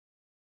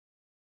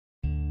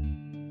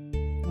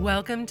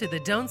Welcome to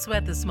the Don't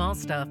Sweat the Small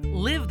Stuff,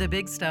 Live the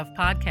Big Stuff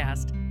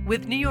podcast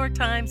with New York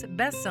Times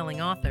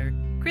bestselling author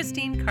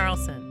Christine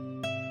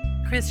Carlson.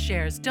 Chris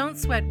shares don't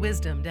sweat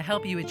wisdom to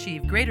help you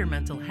achieve greater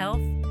mental health,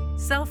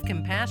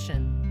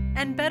 self-compassion,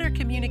 and better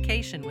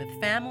communication with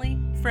family,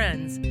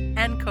 friends,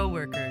 and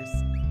coworkers.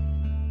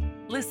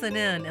 Listen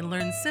in and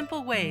learn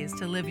simple ways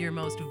to live your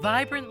most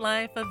vibrant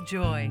life of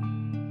joy.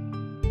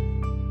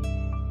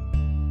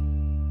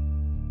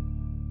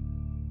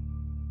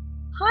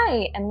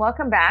 Hi, and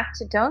welcome back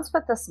to Don't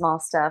Sweat the Small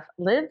Stuff,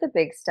 Live the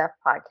Big Stuff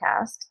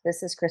podcast.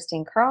 This is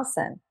Christine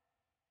Carlson.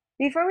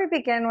 Before we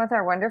begin with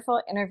our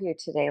wonderful interview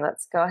today,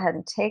 let's go ahead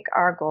and take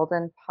our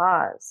golden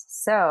pause.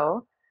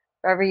 So,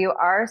 wherever you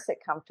are, sit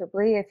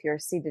comfortably. If you're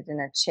seated in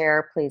a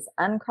chair, please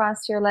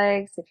uncross your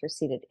legs. If you're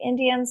seated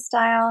Indian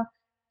style,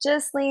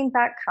 just lean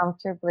back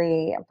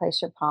comfortably and place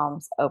your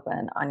palms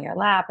open on your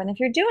lap. And if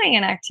you're doing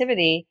an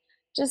activity,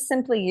 just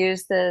simply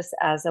use this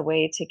as a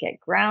way to get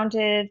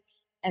grounded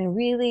and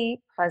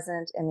really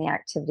present in the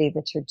activity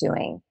that you're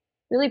doing,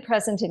 really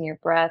present in your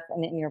breath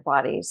and in your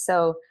body.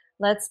 So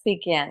let's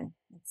begin.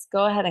 Let's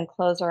go ahead and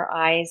close our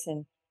eyes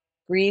and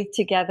breathe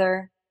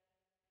together,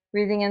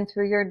 breathing in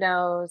through your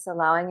nose,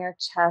 allowing your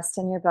chest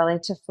and your belly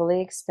to fully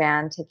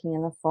expand, taking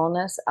in the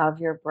fullness of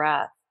your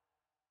breath.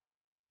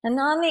 And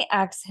on the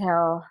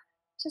exhale,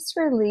 just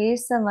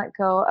release and let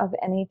go of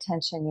any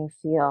tension you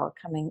feel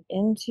coming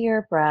into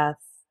your breath,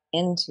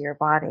 into your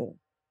body.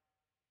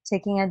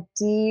 Taking a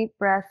deep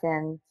breath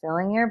in,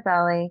 filling your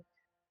belly,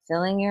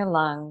 filling your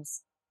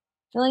lungs,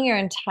 filling your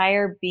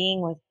entire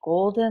being with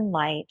golden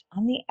light.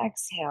 On the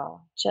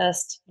exhale,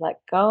 just let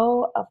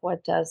go of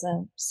what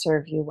doesn't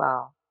serve you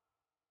well.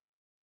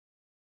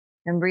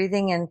 And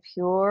breathing in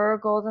pure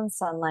golden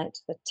sunlight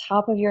to the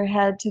top of your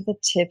head, to the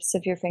tips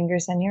of your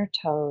fingers and your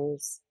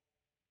toes.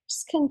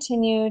 Just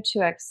continue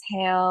to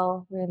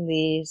exhale,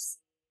 release,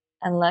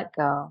 and let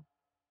go.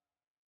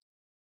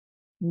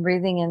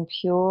 Breathing in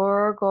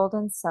pure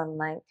golden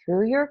sunlight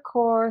through your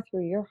core,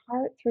 through your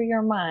heart, through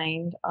your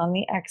mind. On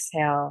the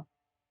exhale,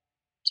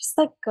 just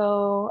let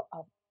go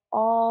of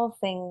all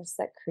things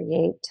that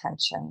create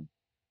tension.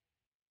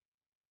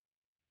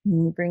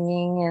 And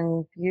bringing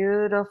in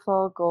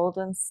beautiful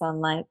golden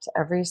sunlight to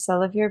every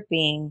cell of your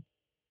being.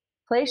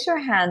 Place your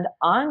hand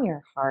on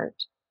your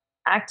heart,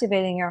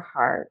 activating your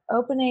heart,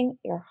 opening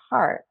your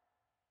heart,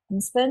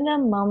 and spend a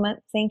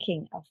moment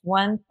thinking of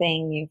one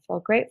thing you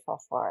feel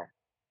grateful for.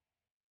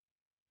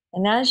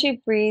 And as you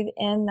breathe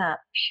in that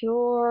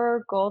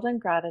pure golden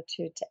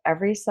gratitude to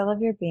every cell of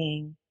your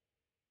being,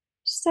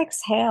 just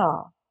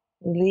exhale,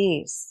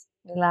 release,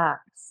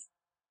 relax.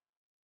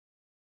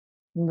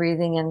 And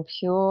breathing in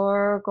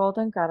pure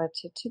golden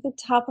gratitude to the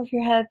top of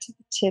your head, to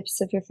the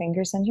tips of your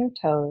fingers and your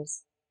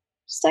toes.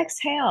 Just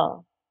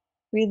exhale,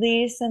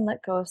 release, and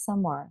let go of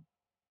some more.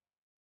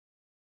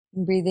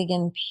 And breathing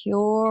in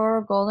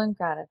pure golden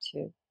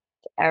gratitude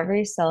to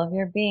every cell of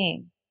your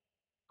being.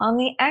 On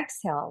the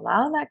exhale,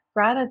 allow that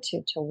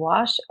gratitude to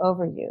wash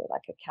over you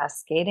like a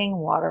cascading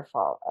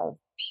waterfall of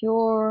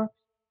pure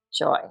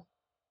joy.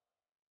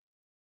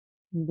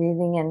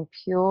 Breathing in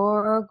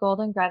pure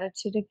golden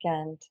gratitude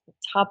again to the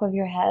top of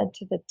your head,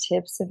 to the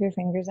tips of your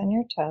fingers and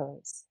your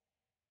toes.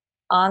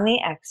 On the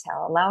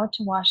exhale, allow it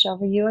to wash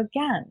over you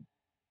again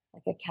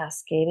like a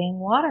cascading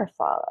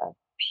waterfall of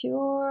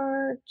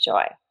pure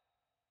joy.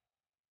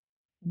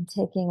 And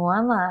taking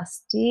one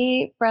last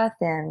deep breath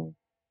in,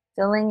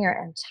 filling your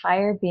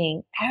entire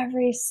being,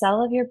 every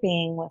cell of your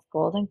being with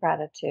golden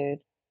gratitude.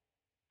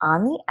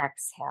 On the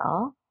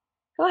exhale,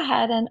 go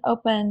ahead and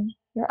open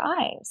your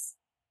eyes.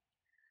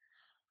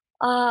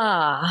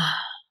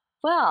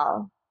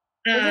 Well,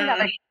 isn't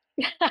that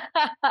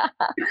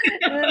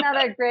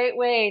a great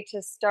way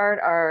to start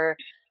our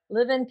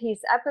Live in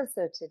Peace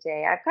episode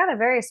today? I've got a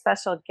very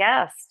special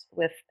guest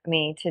with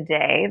me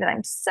today that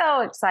I'm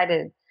so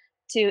excited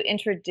to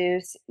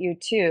introduce you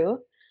to.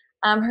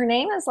 Her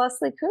name is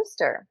Leslie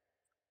Kuster.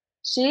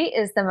 She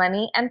is the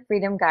money and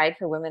freedom guide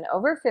for women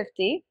over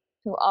 50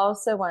 who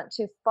also want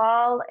to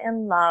fall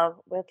in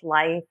love with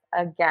life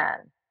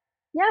again.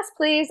 Yes,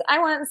 please. I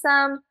want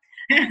some.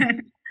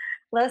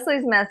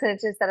 Leslie's message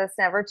is that it's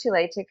never too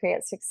late to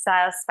create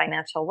success,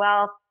 financial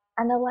wealth,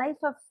 and a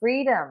life of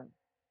freedom.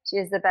 She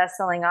is the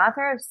best-selling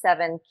author of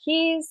 7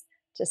 Keys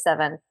to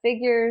 7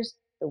 Figures,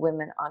 The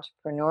Women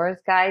Entrepreneur's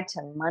Guide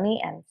to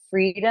Money and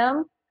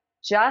Freedom,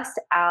 just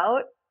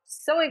out.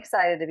 So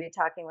excited to be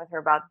talking with her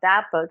about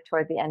that book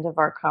toward the end of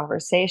our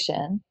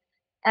conversation.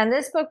 And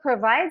this book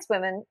provides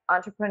women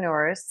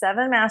entrepreneurs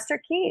 7 master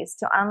keys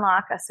to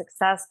unlock a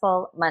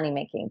successful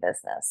money-making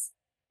business.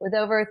 With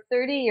over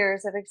 30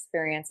 years of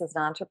experience as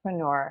an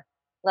entrepreneur,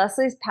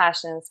 Leslie's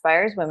passion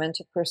inspires women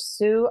to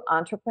pursue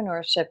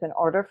entrepreneurship in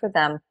order for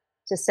them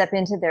to step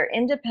into their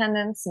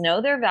independence, know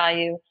their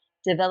value,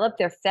 develop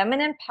their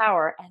feminine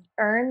power, and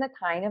earn the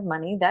kind of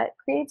money that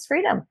creates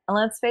freedom. And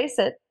let's face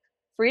it,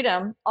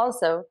 freedom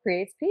also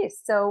creates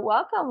peace. So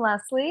welcome,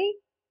 Leslie.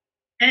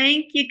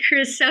 Thank you,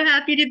 Chris. So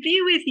happy to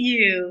be with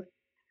you.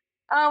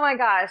 Oh my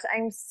gosh,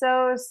 I'm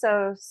so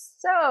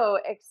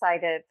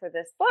excited for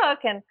this book.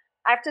 And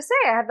I have to say,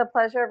 I had the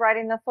pleasure of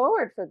writing the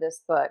foreword for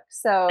this book.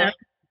 So, Uh,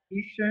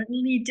 You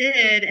certainly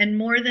did. And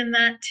more than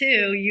that,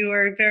 too, you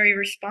are very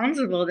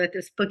responsible that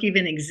this book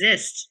even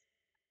exists.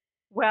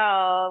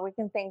 well, we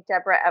can thank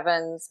Deborah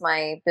Evans,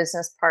 my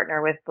business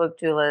partner with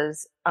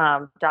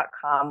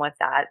bookdoulas.com, with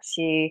that.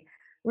 She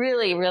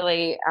really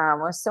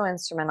was so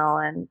instrumental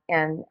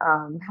in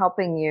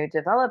helping you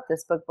develop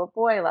this book. But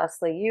boy,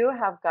 Leslie, you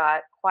have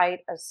got quite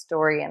a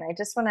story. And I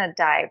just want to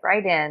dive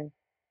right in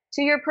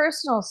to your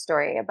personal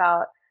story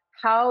about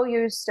how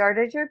you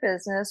started your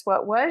business.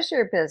 What was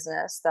your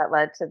business that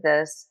led to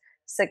this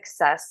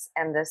success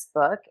and this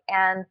book?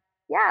 And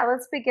yeah,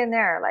 let's begin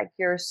there. Like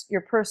your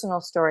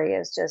personal story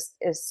is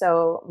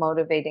so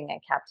motivating and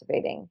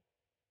captivating.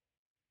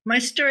 My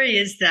story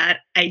is that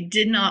I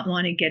did not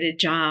want to get a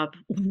job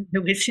when I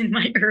was in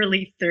my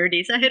early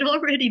 30s. I had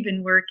already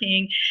been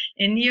working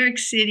in New York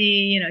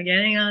City,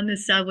 getting on the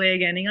subway,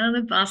 getting on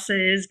the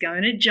buses,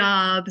 going to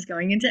jobs,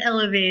 going into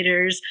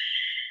elevators.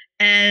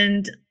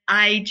 And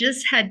I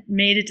just had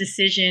made a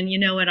decision, you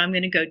know what, I'm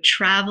going to go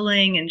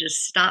traveling and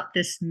just stop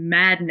this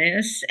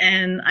madness.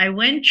 And I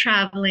went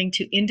traveling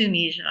to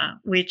Indonesia,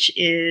 which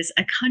is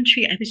a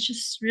country I was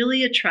just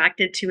really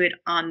attracted to it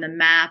on the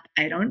map.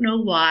 I don't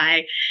know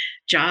why.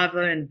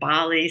 Java and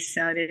Bali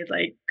sounded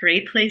like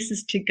great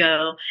places to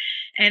go.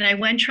 And I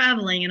went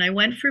traveling and I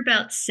went for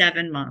about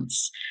 7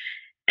 months.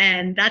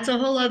 And that's a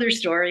whole other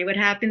story, what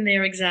happened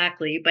there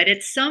exactly. But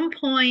at some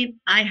point,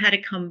 I had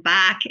to come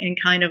back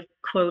and kind of,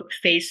 quote,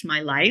 face my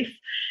life.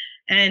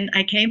 And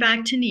I came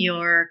back to New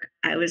York.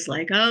 I was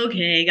like,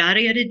 okay, got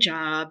to get a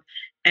job.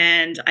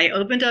 And I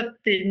opened up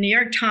the New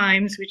York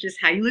Times, which is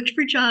how you looked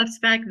for jobs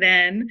back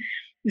then.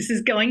 This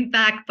is going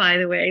back, by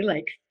the way,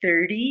 like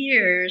 30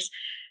 years.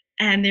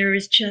 And there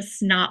was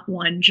just not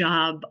one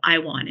job I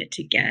wanted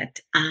to get.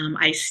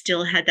 I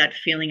still had that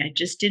feeling I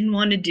just didn't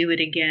want to do it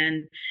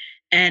again.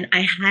 And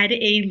I had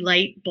a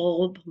light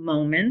bulb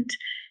moment.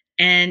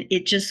 And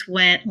it just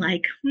went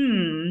like,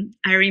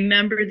 I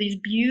remember these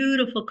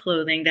beautiful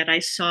clothing that I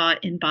saw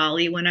in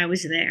Bali when I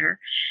was there.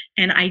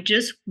 And I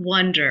just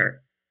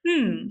wonder,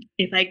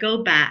 if I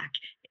go back,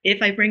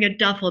 if I bring a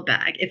duffel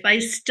bag, if I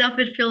stuff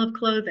it full of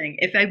clothing,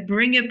 if I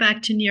bring it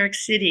back to New York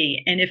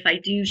City, and if I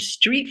do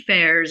street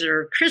fairs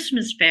or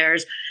Christmas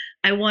fairs,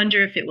 I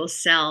wonder if it will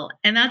sell.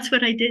 And that's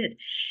what I did.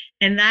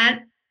 And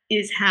that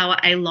is how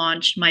I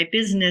launched my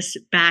business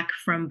back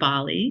from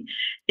Bali.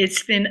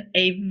 It's been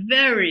a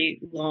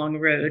very long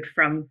road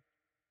from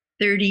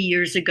 30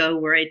 years ago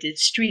where I did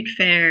street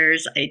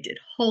fairs, I did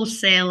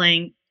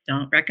wholesaling.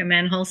 Don't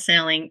recommend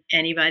wholesaling,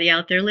 anybody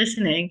out there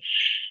listening.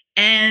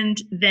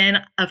 And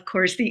then, of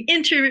course, the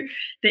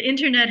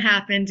internet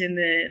happened in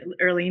the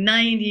early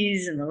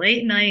 90s and the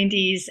late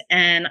 90s,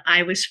 and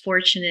I was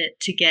fortunate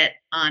to get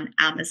on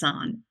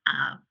Amazon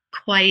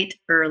quite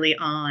early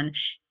on.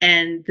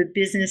 And the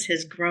business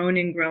has grown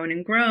and grown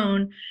and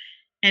grown.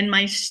 And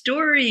my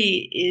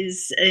story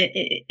is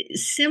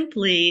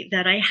simply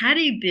that I had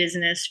a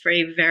business for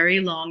a very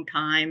long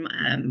time,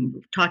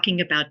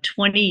 talking about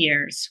 20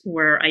 years,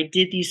 where I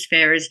did these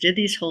fairs, did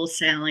these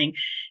wholesaling,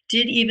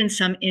 did even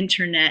some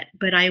internet,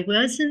 but I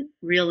wasn't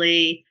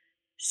really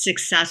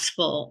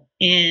successful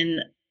in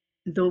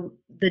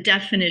the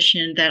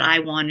definition that I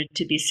wanted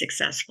to be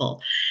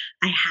successful.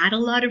 I had a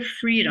lot of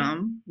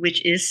freedom,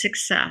 which is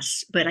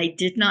success, but I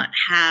did not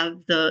have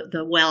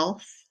the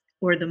wealth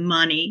or the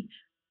money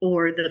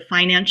or the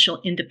financial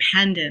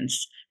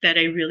independence that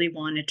I really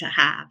wanted to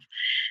have.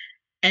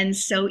 And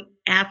so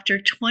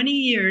after 20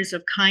 years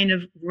of kind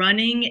of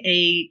running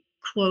a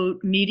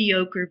quote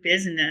mediocre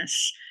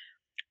business,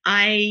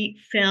 I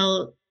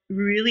felt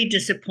really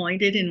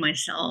disappointed in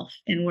myself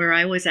and where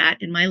I was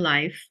at in my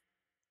life.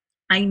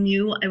 I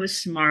knew I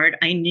was smart.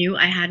 I knew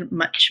I had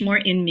much more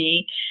in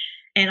me.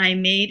 And I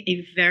made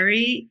a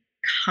very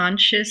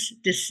conscious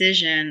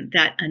decision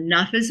that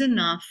enough is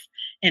enough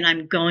and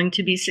I'm going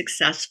to be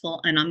successful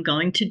and I'm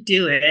going to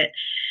do it.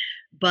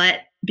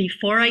 But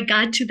before I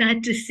got to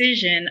that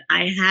decision,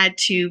 I had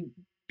to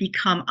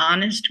become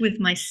honest with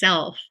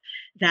myself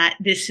that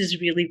this is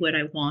really what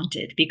I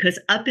wanted. Because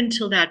up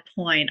until that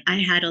point,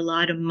 I had a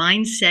lot of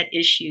mindset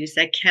issues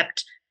that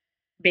kept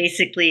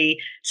basically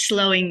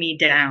slowing me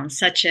down,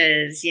 such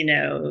as,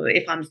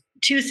 if I'm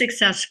too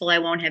successful, I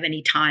won't have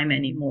any time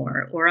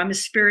anymore, or I'm a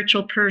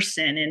spiritual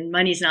person and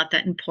money's not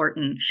that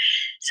important.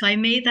 So I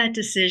made that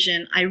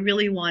decision. I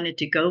really wanted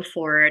to go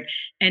for it.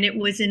 And it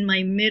was in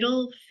my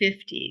middle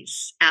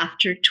 50s,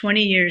 after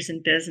 20 years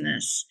in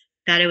business,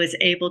 that I was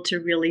able to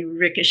really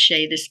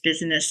ricochet this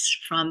business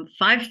from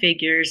 5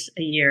 figures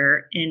a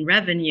year in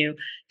revenue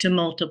to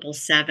multiple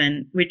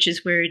seven, which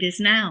is where it is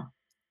now.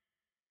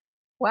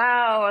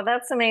 Wow,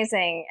 that's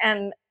amazing.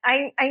 And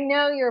I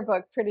know your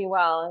book pretty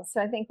well. And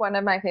so I think one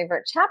of my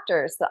favorite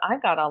chapters that I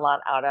got a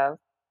lot out of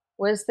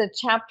was the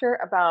chapter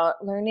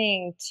about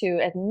learning to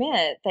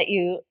admit that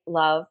you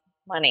love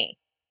money.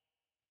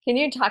 Can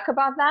you talk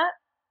about that?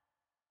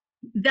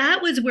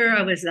 That was where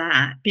I was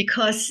at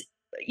because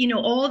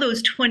all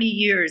those 20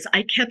 years,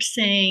 I kept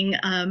saying,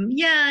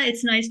 yeah,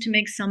 it's nice to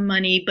make some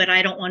money, but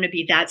I don't want to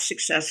be that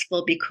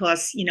successful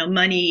because,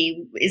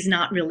 money is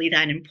not really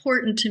that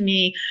important to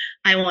me.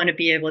 I want to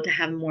be able to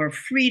have more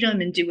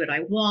freedom and do what I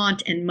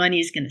want, and money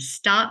is going to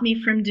stop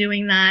me from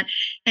doing that.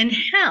 And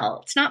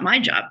hell, it's not my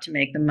job to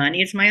make the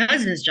money. It's my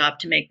husband's job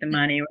to make the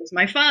money, or it's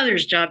my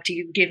father's job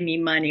to give me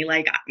money.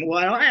 Like,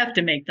 why do I have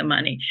to make the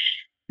money?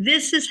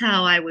 This is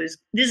how I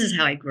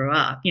grew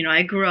up.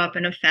 I grew up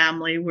in a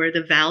family where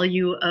the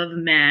value of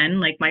men,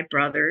 like my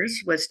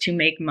brothers, was to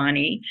make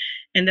money.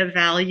 And the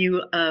value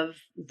of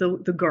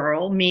the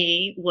girl,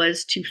 me,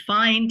 was to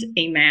find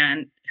a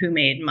man who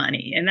made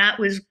money. And that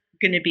was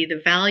going to be the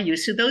value.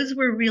 So those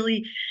were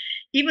really,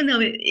 even though,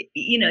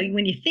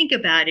 when you think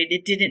about it,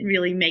 it didn't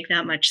really make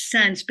that much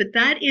sense. But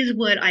that is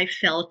what I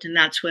felt, and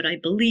that's what I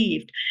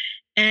believed.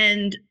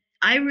 And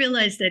I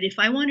realized that if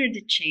I wanted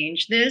to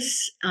change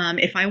this,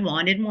 if I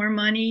wanted more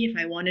money, if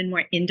I wanted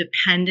more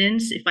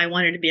independence, if I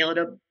wanted to be able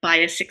to buy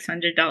a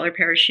 $600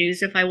 pair of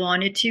shoes if I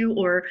wanted to,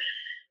 or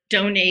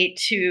donate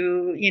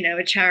to,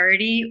 a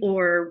charity,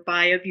 or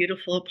buy a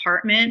beautiful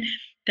apartment,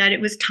 that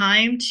it was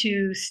time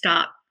to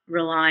stop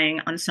relying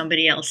on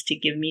somebody else to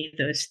give me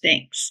those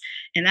things.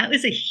 And that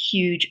was a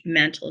huge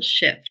mental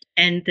shift.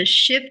 And the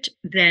shift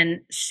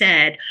then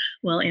said,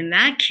 well, in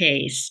that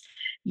case,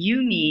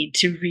 you need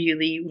to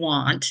really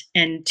want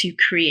and to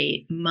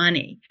create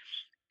money.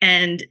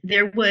 And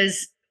there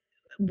was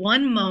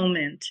one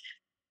moment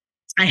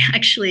I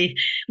actually,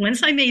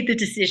 once I made the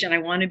decision I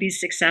want to be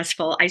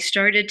successful, I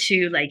started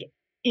to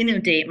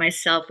inundate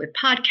myself with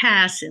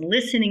podcasts and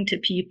listening to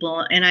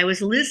people. And I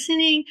was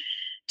listening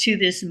to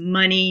this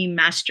money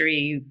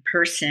mastery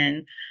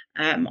person,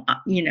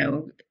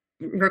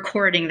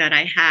 recording that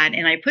I had.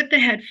 And I put the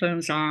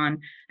headphones on.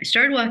 I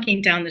started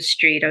walking down the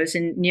street. I was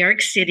in New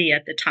York City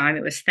at the time.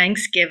 It was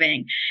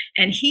Thanksgiving.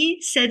 And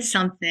he said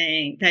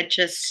something that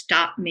just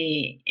stopped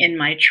me in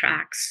my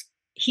tracks.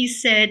 He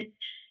said,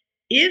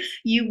 if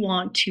you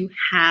want to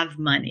have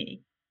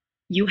money,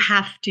 you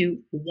have to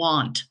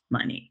want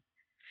money.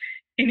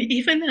 And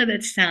even though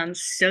that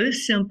sounds so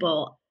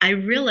simple, I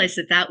realized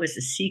that that was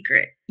a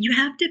secret. You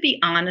have to be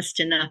honest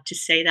enough to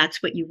say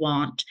that's what you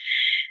want.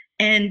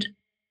 And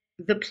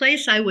the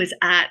place I was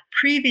at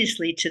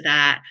previously to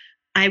that,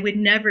 I would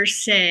never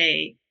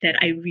say that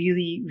I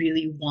really,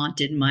 really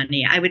wanted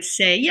money. I would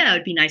say, yeah, it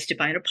would be nice to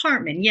buy an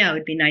apartment. Yeah, it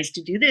would be nice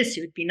to do this.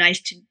 It would be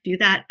nice to do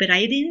that. But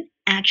I didn't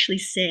actually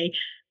say,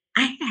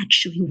 I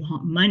actually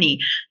want money.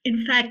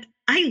 In fact,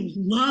 I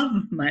love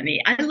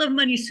money. I love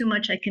money so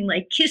much I can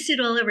kiss it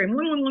all over.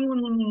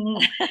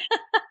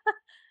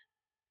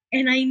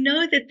 And I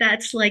know that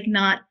that's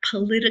not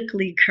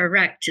politically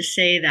correct to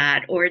say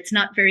that, or it's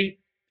not very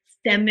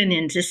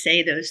feminine to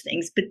say those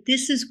things. But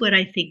this is what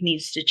I think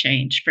needs to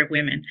change for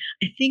women.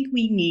 I think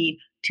we need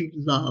to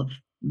love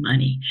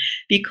money,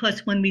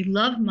 because when we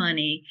love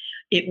money,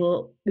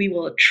 we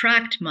will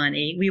attract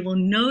money. We will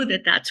know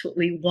that that's what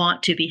we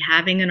want to be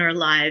having in our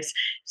lives,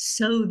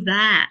 so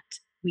that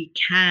we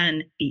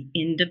can be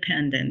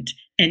independent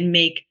and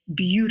make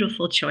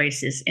beautiful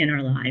choices in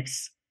our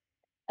lives.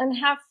 And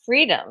have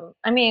freedom.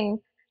 I mean,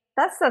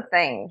 that's the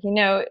thing,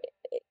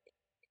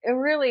 it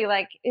really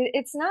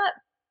it's not,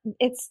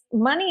 it's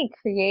money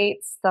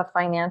creates the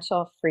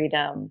financial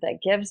freedom that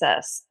gives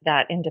us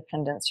that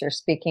independence you're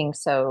speaking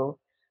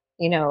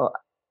you know,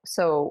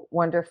 so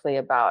wonderfully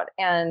about.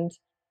 And,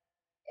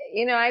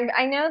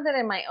 I know that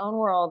in my own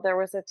world, there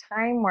was a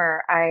time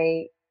where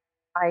I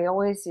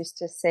always used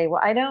to say,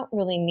 well, I don't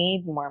really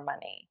need more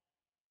money.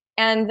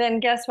 And then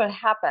guess what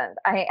happened?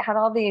 I had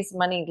all these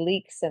money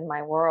leaks in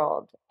my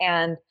world,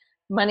 and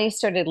money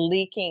started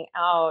leaking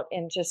out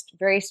in just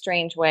very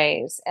strange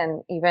ways.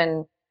 And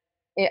even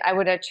I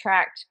would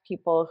attract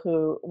people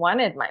who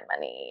wanted my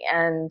money,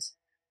 and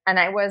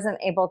I wasn't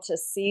able to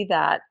see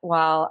that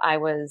while I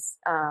was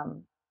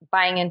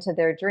buying into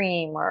their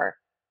dream, or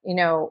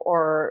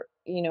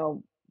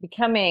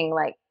becoming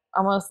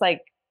almost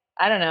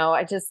I don't know.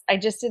 I just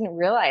didn't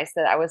realize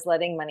that I was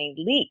letting money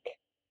leak,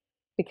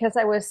 because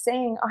I was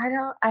saying,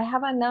 oh, I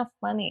have enough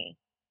money.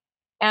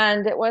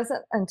 And it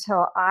wasn't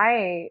until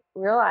I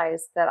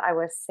realized that I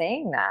was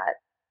saying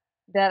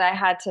that I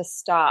had to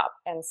stop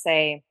and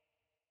say,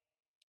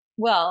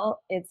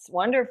 well, it's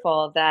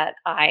wonderful that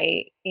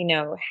I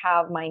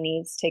have my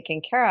needs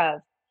taken care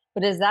of,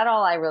 but is that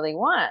all I really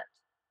want?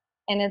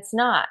 And it's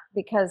not,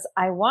 because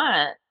I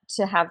want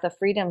to have the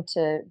freedom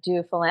to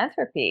do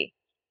philanthropy.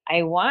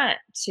 I want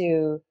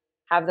to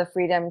have the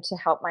freedom to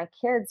help my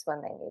kids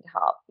when they need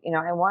help.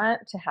 I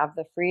want to have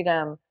the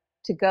freedom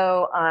to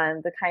go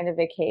on the kind of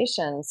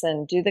vacations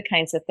and do the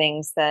kinds of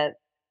things that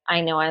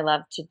I know I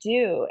love to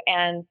do.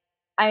 And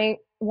I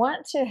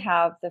want to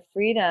have the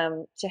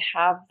freedom to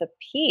have the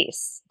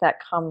peace that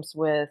comes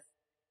with,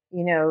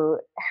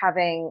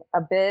 having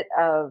a bit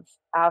of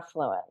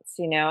affluence,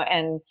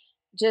 and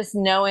just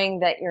knowing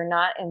that you're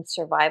not in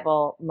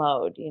survival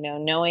mode,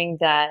 knowing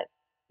that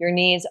your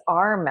needs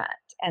are met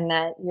and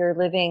that you're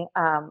living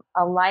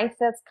a life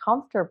that's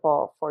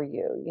comfortable for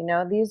you.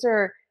 These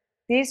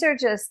are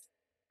just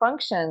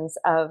functions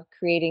of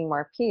creating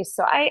more peace.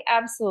 So I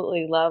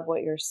absolutely love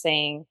what you're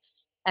saying.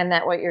 And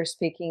that what you're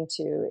speaking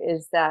to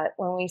is that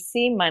when we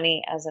see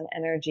money as an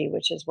energy,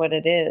 which is what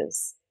it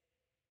is,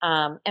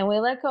 and we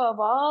let go of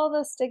all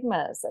the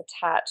stigmas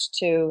attached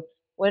to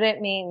what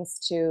it means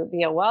to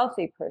be a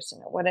wealthy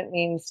person or what it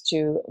means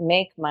to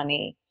make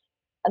money,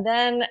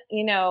 then,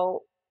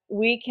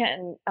 we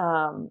can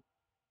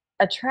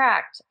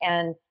attract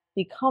and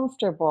be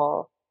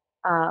comfortable,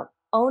 uh,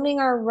 owning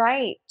our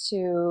right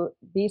to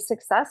be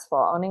successful,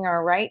 owning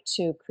our right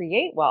to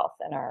create wealth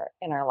in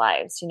our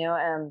lives.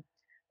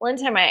 One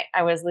time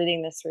I was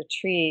leading this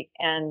retreat,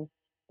 and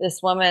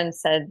this woman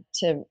said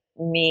to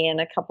me and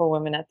a couple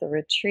women at the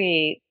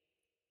retreat,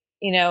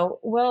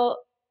 well,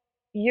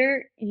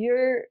 you're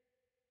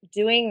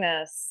doing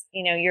this,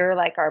 you're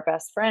like our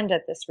best friend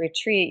at this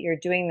retreat. You're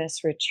doing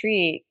this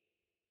retreat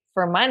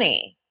for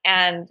money.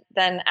 And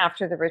then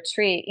after the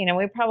retreat,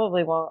 we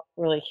probably won't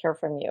really hear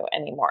from you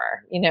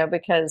anymore,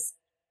 because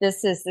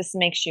this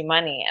makes you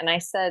money. And I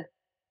said,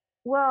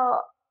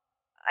 well,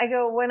 I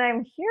go, when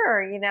I'm here,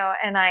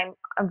 and I'm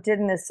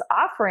doing this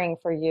offering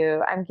for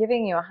you, I'm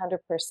giving you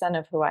 100%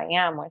 of who I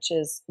am, which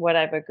is what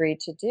I've agreed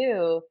to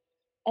do.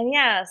 And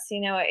yes,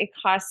 it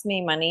costs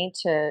me money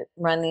to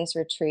run these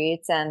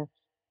retreats, and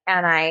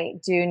I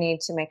do need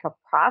to make a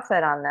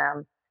profit on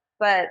them.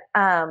 But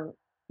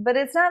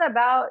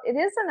it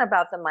isn't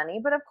about the money,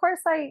 but of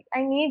course I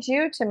need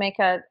you to make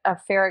a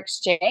fair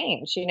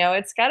exchange.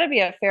 It's got to be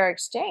a fair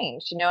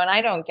exchange, and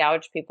I don't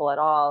gouge people at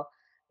all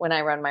when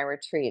I run my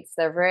retreats.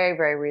 They're very,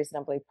 very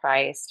reasonably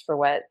priced for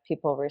what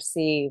people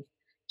receive.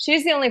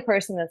 She's the only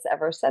person that's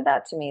ever said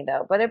that to me,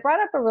 though. But it brought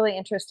up a really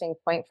interesting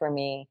point for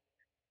me.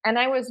 And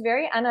I was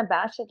very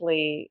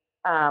unabashedly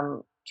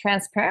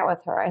transparent with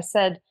her. I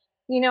said,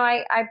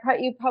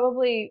 you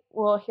probably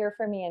will hear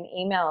from me in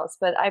emails,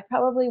 but I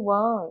probably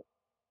won't,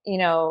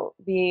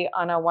 be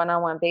on a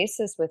one-on-one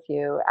basis with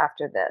you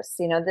after this.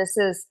 This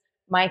is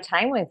my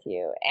time with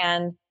you.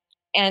 And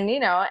I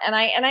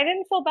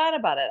didn't feel bad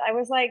about it. I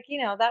was like,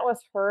 that was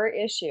her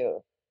issue,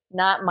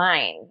 not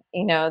mine.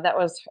 That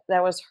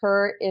was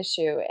her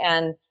issue.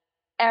 And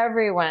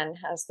everyone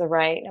has the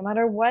right, no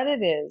matter what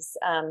it is,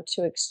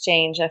 to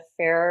exchange a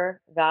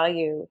fair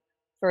value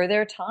for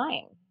their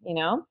time.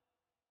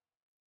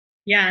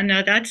 Yeah,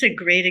 no, that's a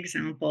great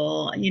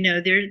example.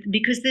 There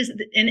because this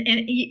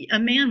a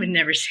man would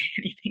never say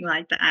anything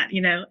like that,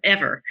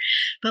 ever.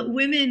 But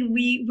women,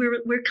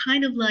 we're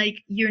kind of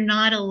like, you're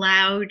not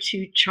allowed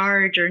to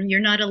charge, or you're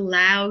not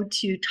allowed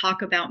to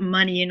talk about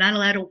money. You're not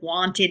allowed to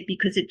want it,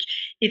 because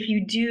if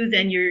you do,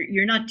 then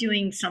you're not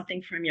doing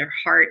something from your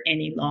heart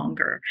any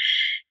longer.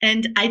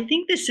 And I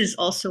think this is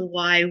also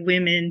why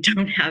women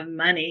don't have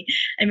money.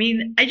 I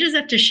mean, I just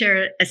have to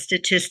share a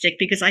statistic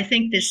because I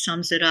think this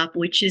sums it up,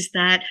 which is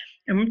that,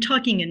 and we're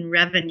talking in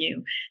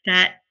revenue,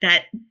 that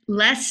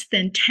less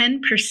than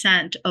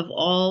 10% of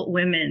all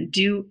women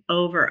do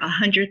over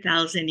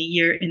 100,000 a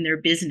year in their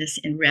business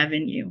in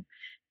revenue.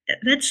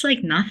 That's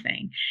like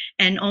nothing.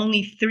 And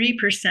only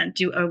 3%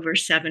 do over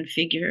seven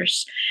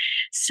figures.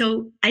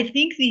 So I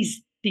think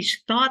these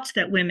thoughts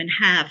that women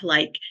have,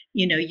 like,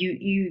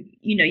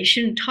 you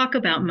shouldn't talk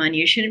about money,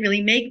 you shouldn't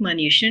really make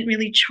money, you shouldn't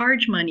really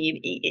charge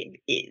money.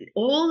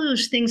 All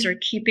those things are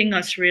keeping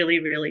us really,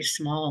 really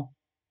small.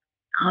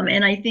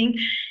 And I think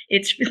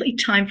it's really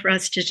time for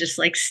us to just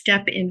like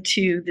step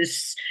into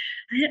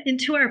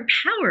our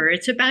power.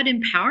 It's about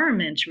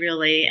empowerment,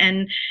 really.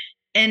 And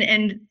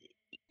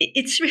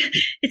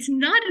it's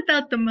not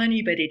about the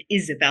money, but it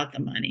is about the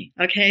money.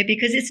 Okay,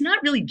 because it's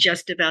not really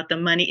just about the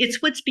money.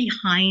 It's what's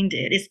behind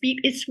it.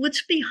 It's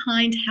what's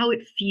behind how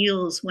it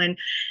feels when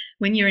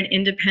you're an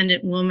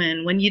independent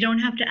woman, when you don't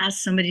have to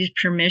ask somebody's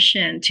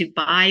permission to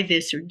buy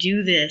this or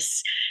do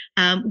this,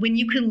 when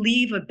you can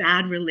leave a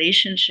bad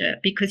relationship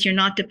because you're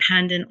not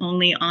dependent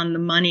only on the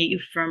money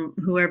from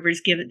who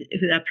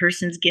that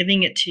person's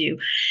giving it to you.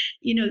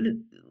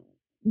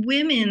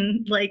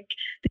 Women, like,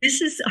 this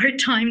is our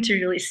time to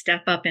really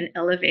step up and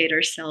elevate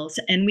ourselves,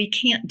 and we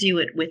can't do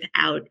it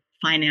without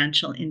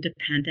financial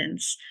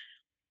independence.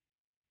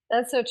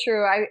 That's so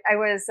true.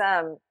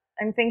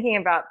 I'm thinking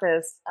about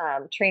this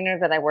trainer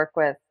that I work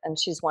with, and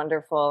she's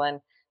wonderful.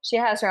 And she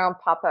has her own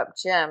pop-up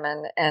gym,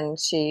 and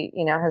she,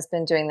 has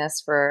been doing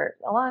this for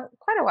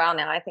quite a while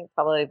now. I think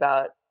probably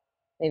about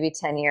maybe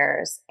 10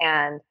 years.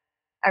 And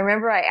I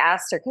remember I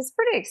asked her, because it's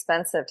pretty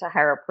expensive to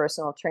hire a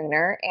personal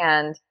trainer.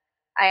 And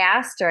I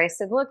asked her, I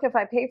said, look, if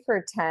I pay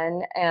for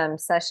 10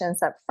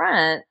 sessions up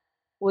front,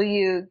 will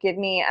you give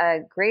me a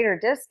greater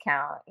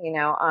discount,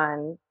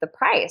 on the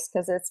price?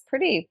 Because it's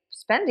pretty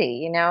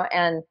spendy,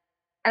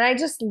 and I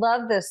just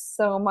love this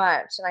so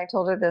much. And I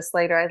told her this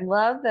later. I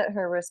love that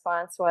her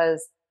response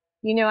was,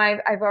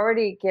 I've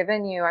already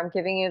I'm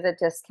giving you the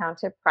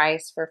discounted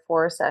price for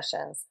 4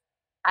 sessions.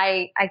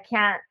 I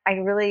can't, I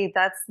really,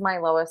 that's my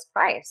lowest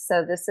price.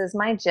 So this is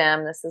my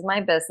gym, this is my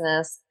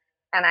business,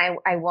 and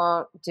I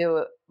won't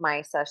do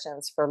my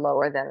sessions for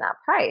lower than that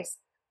price.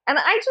 And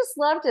I just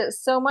loved it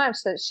so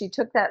much that she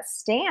took that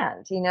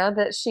stand,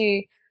 that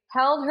she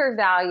held her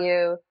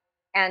value,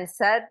 and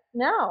said,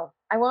 no,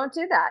 I won't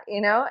do that,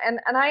 and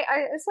I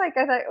it's like,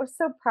 I was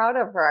so proud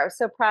of her. I was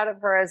so proud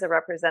of her as a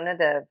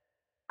representative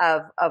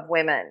of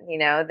women,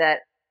 that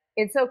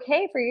it's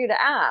okay for you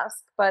to ask,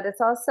 but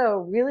it's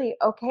also really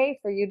okay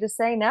for you to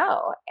say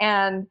no.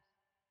 Yep.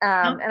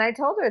 And I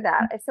told her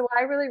that. I said, well,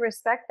 I really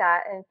respect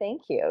that and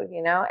thank you,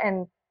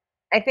 and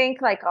I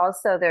think like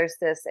also there's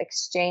this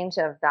exchange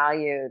of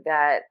value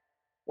that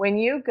when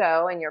you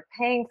go and you're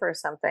paying for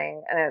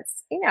something and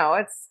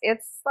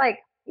it's like,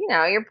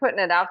 you're putting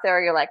it out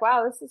there, you're like,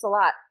 wow, this is a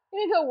lot.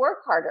 You're gonna go work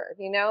harder,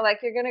 like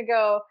you're gonna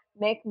go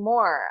make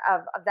more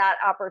of that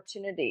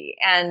opportunity.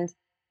 And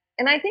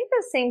I think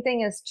the same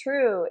thing is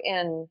true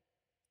in,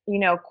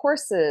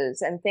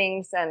 courses and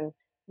things and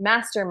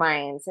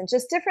masterminds and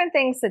just different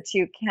things that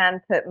you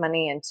can put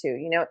money into.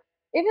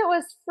 If it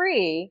was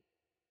free,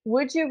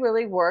 would you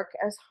really work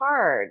as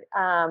hard?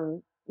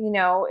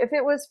 If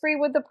it was free,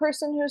 would the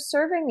person who's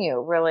serving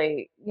you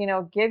really,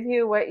 give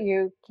you what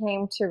you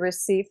came to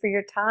receive for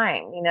your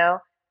time,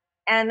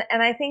 And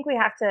I think we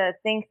have to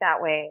think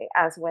that way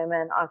as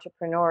women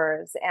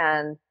entrepreneurs.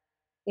 And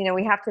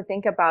we have to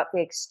think about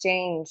the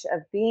exchange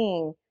of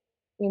being,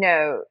 you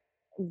know,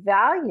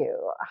 value,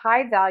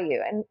 high value.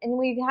 And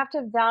we have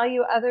to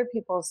value other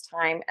people's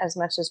time as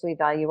much as we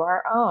value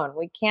our own.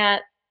 We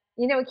can't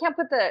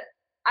put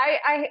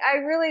I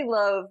really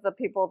love the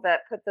people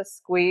that put the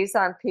squeeze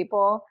on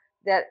people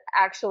that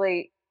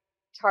actually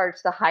charge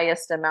the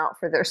highest amount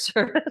for their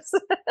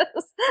services.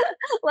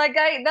 Like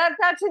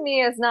that to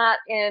me is not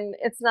in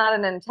it's not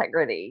an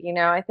integrity.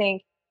 I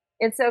think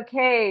it's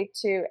okay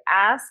to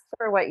ask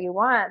for what you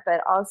want,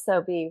 but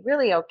also be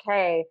really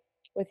okay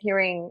with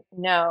hearing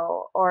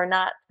no or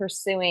not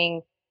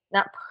pursuing,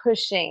 not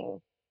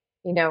pushing,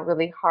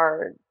 really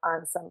hard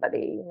on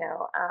somebody.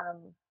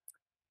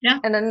 Yeah.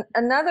 And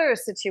another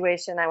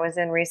situation I was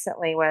in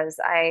recently was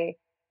I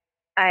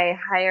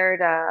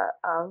hired a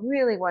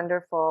really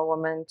wonderful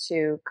woman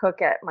to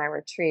cook at my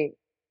retreat.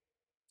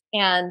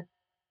 And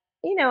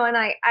and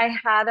I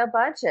had a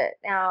budget.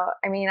 Now,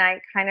 I mean,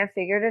 I kind of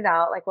figured it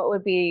out, like what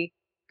would be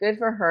good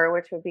for her,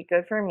 which would be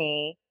good for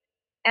me.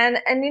 And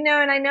I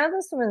know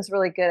this woman's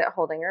really good at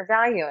holding her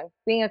value. And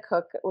being a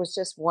cook was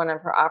just one of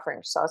her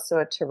offerings. She's also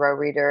a tarot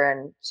reader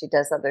and she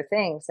does other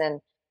things.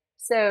 And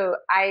so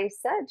I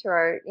said to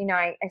her,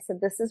 I said,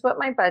 this is what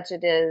my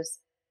budget is.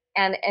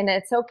 And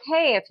it's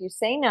okay if you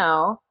say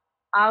no.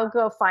 I'll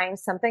go find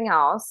something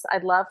else.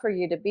 I'd love for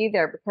you to be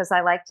there because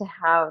I like to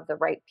have the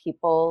right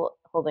people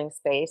holding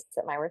space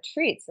at my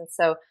retreats. And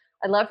so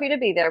I'd love for you to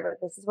be there, but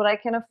this is what I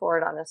can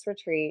afford on this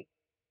retreat.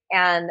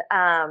 And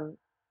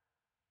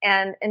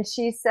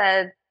she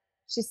said,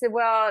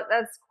 well,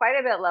 that's quite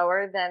a bit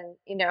lower than,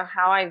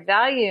 how I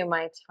value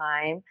my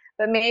time,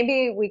 but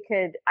maybe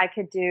I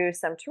could do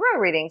some tarot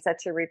readings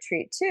at your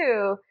retreat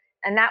too.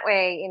 And that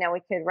way,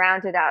 we could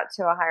round it out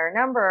to a higher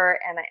number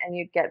and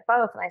you'd get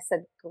both. And I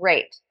said,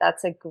 great.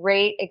 That's a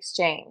great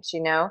exchange.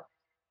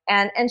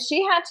 And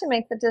she had to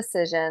make the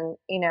decision,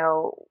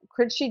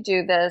 could she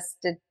do this?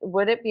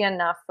 Would it be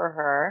enough for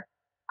her?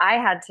 I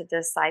had to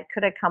decide,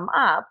 could it come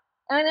up?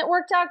 And it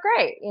worked out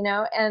great.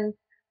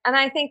 And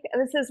I think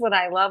this is what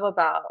I love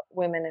about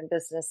women in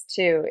business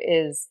too,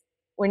 is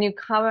when you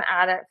come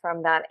at it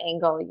from that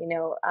angle,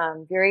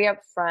 very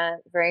upfront,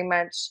 very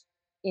much,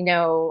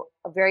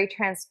 very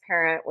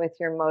transparent with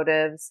your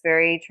motives,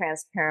 very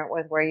transparent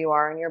with where you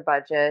are in your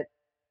budget.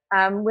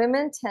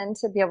 Women tend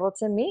to be able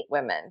to meet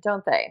women,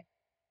 don't they?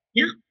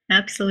 Yeah,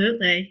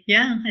 absolutely.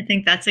 Yeah, I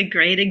think that's a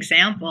great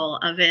example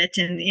of it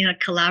and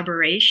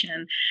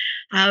collaboration.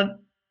 Uh,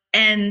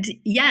 and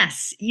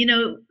yes,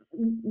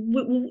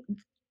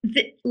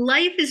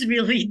 life is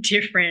really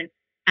different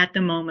at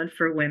the moment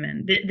for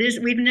women.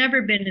 We've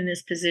never been in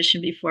this position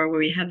before where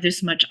we have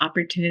this much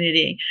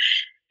opportunity.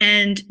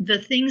 And the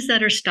things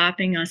that are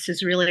stopping us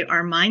is really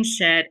our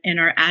mindset and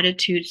our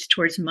attitudes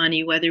towards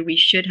money, whether we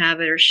should have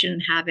it or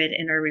shouldn't have it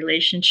in our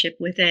relationship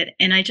with it.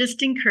 And I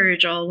just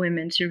encourage all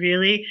women to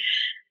really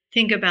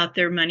think about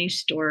their money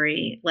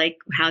story, like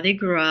how they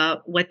grew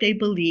up, what they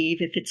believe,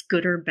 if it's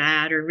good or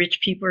bad, or rich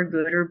people are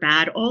good or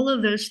bad. All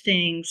of those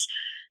things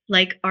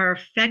like are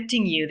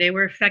affecting you. They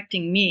were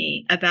affecting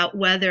me about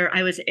whether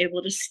I was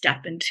able to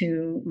step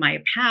into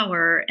my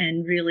power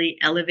and really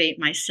elevate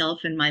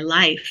myself in my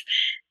life.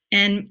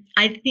 And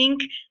I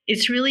think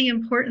it's really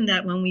important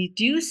that when we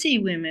do see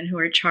women who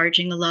are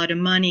charging a lot of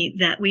money,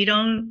 that we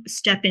don't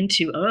step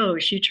into, oh,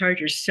 she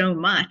charges so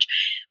much.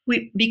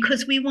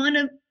 Because we want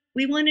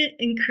to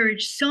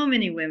encourage so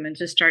many women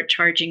to start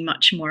charging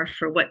much more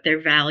for what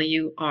their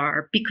value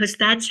are, because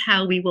that's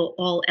how we will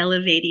all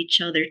elevate each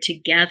other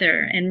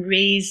together and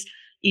raise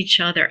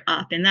each other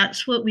up. And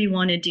that's what we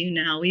want to do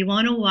now. We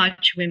want to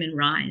watch women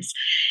rise.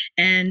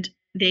 And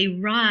they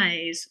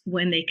rise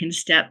when they can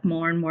step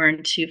more and more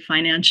into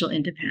financial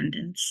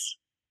independence.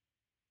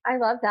 I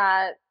love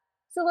that.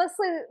 So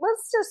Leslie,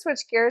 let's just switch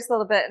gears a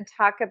little bit and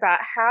talk about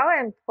how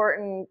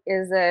important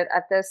is it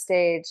at this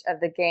stage of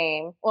the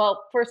game?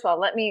 Well, first of all,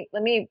 let me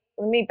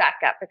back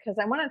up because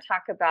I want to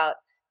talk about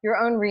your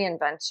own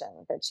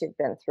reinvention that you've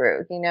been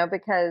through,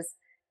 because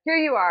here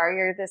you are,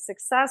 you're the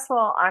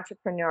successful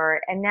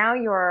entrepreneur, and now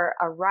you're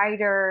a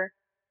writer,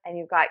 and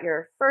you've got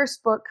your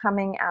first book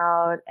coming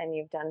out, and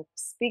you've done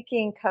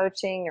speaking,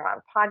 coaching, you're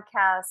on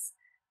podcasts.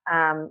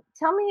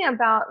 Tell me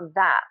about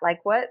that. Like,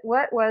 what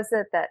was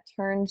it that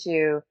turned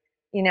you,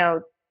 you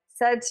know,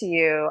 said to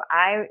you,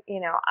 I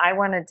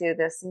want to do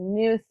this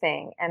new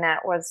thing? And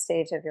at what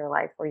stage of your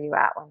life were you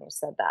at when you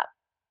said that?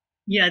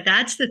 Yeah,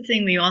 that's the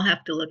thing we all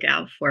have to look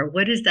out for.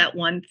 What is that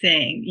one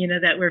thing,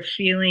 that we're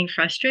feeling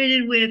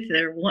frustrated with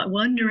or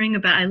wondering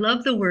about? I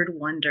love the word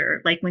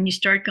wonder. Like when you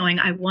start going,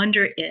 I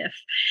wonder if.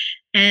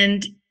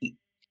 And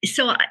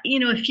so,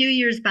 a few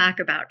years back,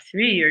 about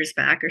 3 years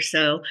back or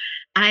so,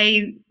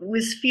 I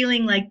was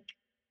feeling like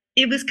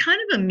it was kind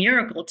of a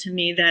miracle to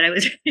me that I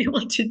was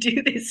able to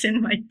do this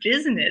in my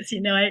business.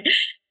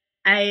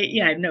 I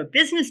have no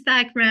business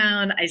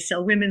background. I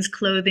sell women's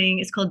clothing.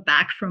 It's called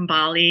Back from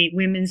Bali,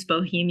 women's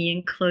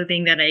bohemian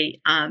clothing that I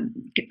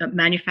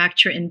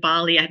manufacture in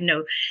Bali. I have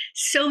no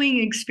sewing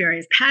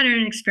experience,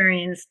 pattern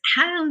experience.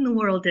 How in the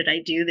world did I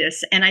do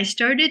this? And I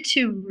started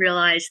to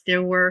realize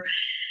there were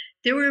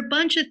a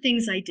bunch of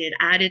things I did,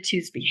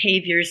 attitudes,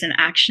 behaviors, and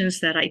actions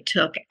that I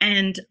took.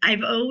 And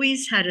I've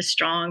always had a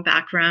strong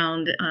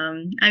background.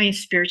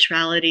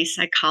 Spirituality,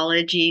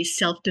 psychology,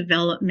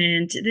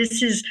 self-development.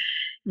 This is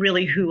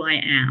really who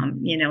I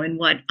am, and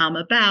what I'm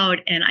about.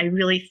 And I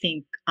really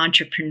think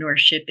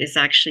entrepreneurship is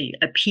actually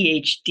a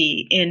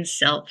PhD in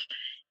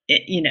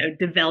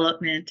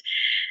development.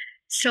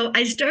 So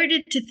I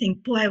started to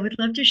think, boy, I would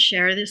love to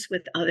share this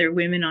with other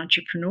women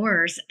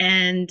entrepreneurs.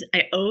 And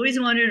I always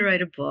wanted to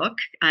write a book.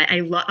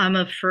 I'm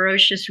a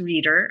ferocious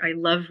reader. I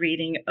love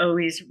reading,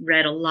 always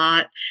read a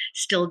lot,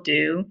 still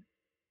do.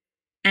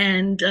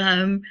 And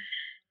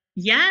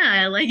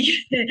yeah, like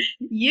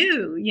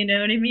you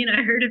know what I mean?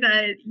 I heard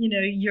about,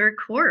 your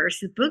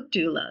course, the book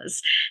doulas,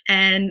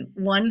 and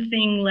one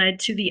thing led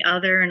to the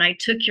other, and I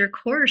took your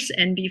course,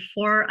 and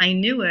before I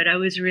knew it, I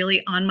was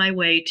really on my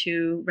way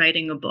to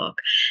writing a book.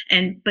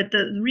 But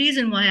the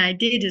reason why I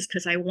did is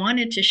because I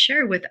wanted to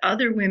share with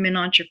other women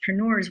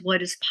entrepreneurs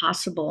what is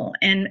possible.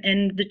 And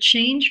the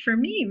change for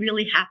me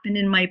really happened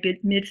in my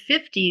mid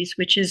 50s,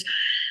 which is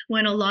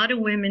when a lot of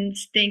women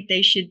think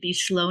they should be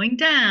slowing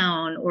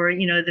down, or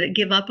that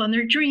give up on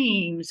their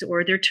dreams,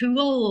 or they're too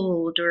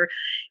old, or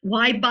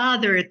why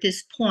bother at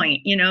this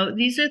point.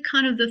 These are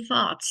kind of the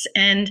thoughts.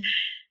 And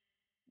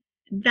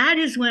that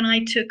is when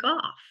I took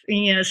off.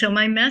 So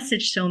my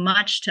message so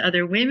much to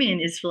other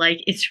women is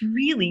like, it's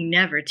really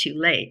never too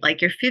late.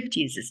 Like your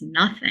 50s is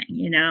nothing,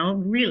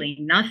 really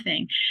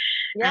nothing.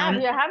 Yeah,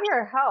 if you have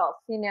your health,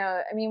 when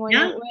Yeah.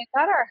 we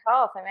got our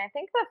health, I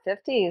think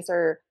the 50s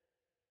are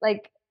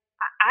like,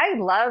 I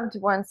loved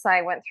once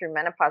I went through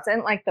menopause. I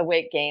didn't like the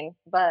weight gain,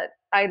 but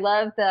I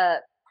love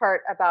the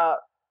part about,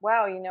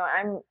 wow,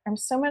 I'm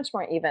so much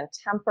more even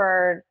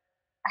tempered.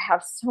 I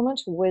have so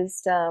much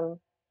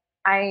wisdom.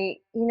 I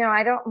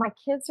don't, my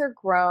kids are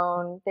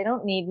grown. They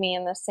don't need me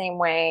in the same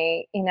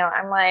way.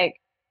 I'm like,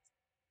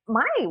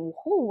 my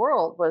whole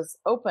world was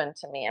open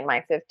to me in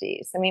my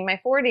 50s.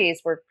 My 40s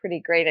were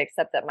pretty great,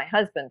 except that my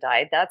husband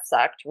died. That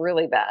sucked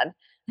really bad.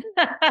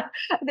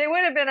 They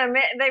would have been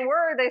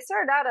they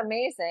started out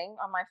amazing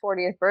on my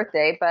 40th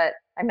birthday, but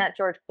I met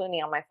George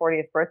Clooney on my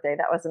 40th birthday.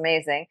 That was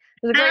amazing.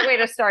 It was a great way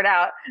to start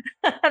out.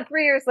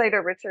 3 years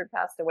later, Richard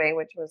passed away,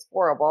 which was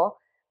horrible.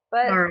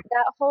 But Or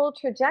that whole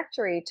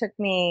trajectory took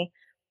me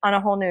on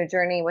a whole new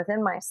journey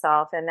within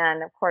myself. And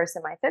then, of course,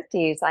 in my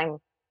 50s, I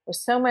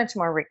was so much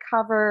more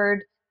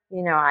recovered.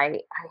 I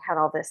had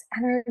all this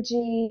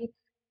energy,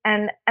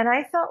 and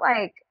I felt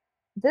like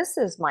this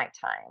is my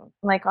time.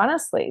 Like,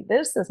 honestly,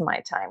 this is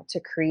my time to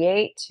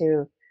create,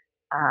 to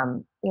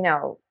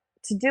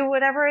do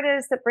whatever it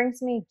is that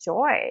brings me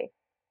joy.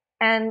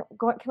 And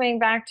coming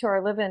back to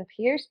our Live in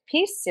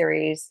Peace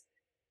series,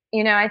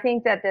 I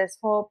think that this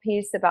whole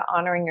piece about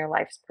honoring your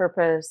life's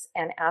purpose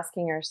and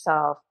asking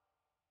yourself,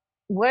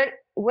 what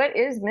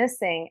is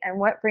missing and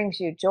what brings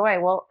you joy?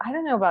 Well, I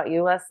don't know about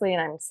you, Leslie,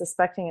 and I'm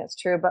suspecting it's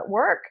true, but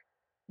work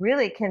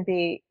really can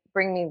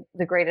bring me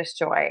the greatest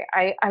joy.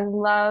 I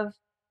love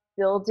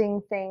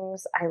building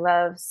things. I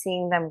love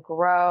seeing them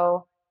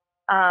grow.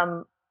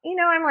 I'm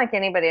like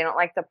anybody. I don't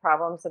like the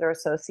problems that are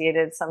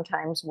associated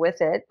sometimes with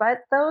it,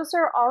 but those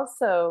are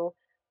also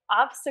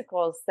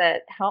obstacles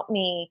that help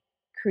me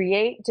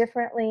create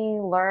differently,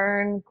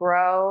 learn,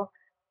 grow.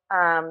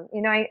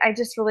 I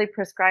just really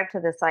prescribe to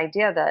this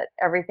idea that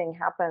everything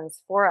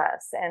happens for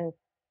us. And,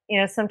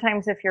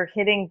 sometimes if you're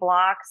hitting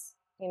blocks,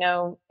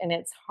 and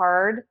it's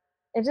hard,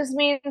 it just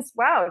means,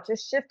 wow,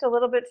 just shift a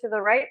little bit to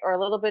the right or a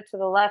little bit to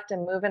the left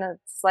and move in a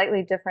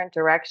slightly different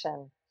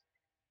direction.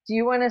 Do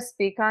you want to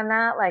speak on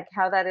that? Like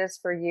how that is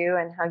for you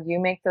and how you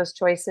make those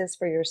choices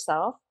for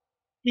yourself?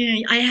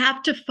 I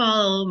have to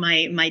follow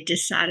my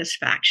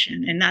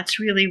dissatisfaction. And that's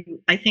really,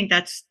 I think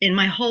that's in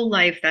my whole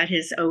life, that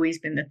has always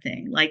been the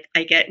thing. Like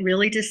I get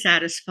really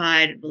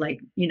dissatisfied, like,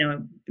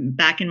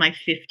 back in my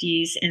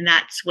 50s, and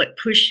that's what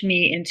pushed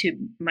me into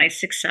my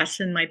success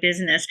in my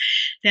business.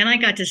 Then I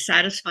got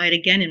dissatisfied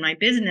again in my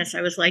business.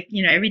 I was like,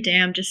 every day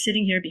I'm just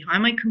sitting here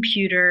behind my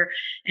computer,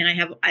 and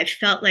I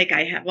felt like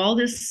I have all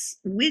this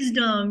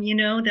wisdom,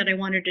 that I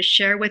wanted to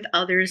share with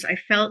others. I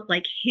felt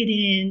like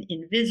hidden,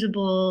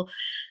 invisible,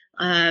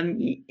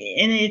 and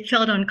it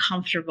felt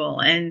uncomfortable.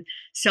 And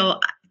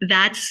so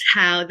that's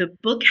how the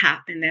book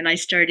happened. And I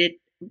started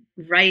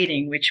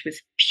writing, which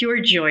was pure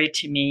joy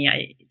to me.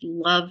 I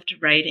loved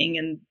writing,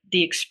 and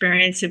the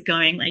experience of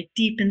going like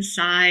deep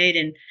inside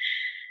and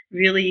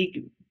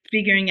really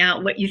figuring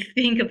out what you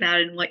think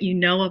about it and what you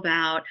know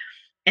about.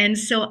 And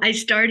so I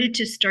started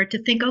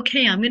to think,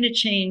 okay, I'm going to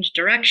change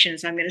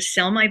directions. I'm going to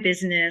sell my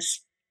business.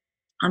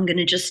 I'm going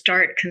to just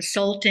start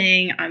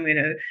consulting. I'm going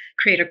to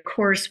create a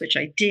course, which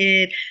I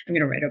did. I'm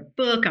going to write a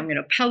book. I'm going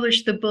to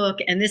publish the book.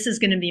 And this is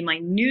going to be my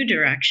new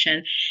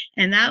direction.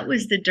 And that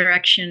was the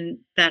direction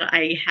that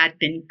I had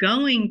been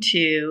going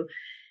to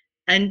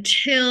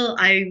until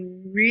I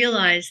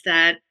realized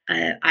that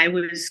I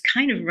was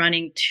kind of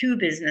running two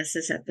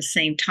businesses at the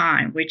same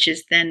time, which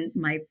is then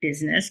my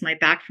business, my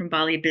Back from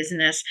Bali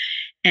business,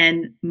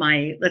 and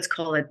my, let's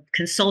call it,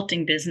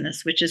 consulting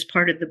business, which is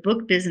part of the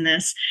book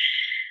business.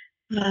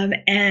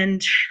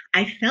 And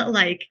I felt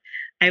like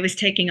I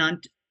was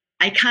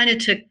I kind of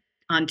took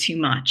on too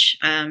much.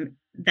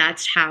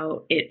 That's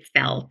how it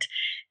felt.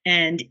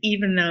 And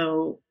even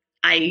though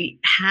I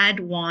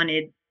had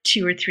wanted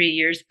 2 or 3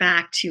 years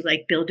back to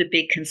like build a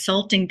big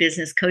consulting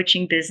business,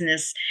 coaching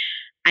business,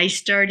 I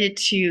started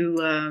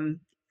to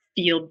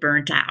feel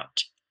burnt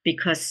out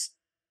because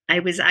I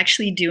was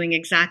actually doing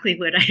exactly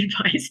what I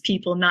advise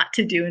people not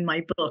to do in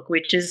my book,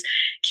 which is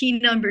key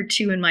number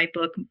 2 in my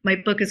book. My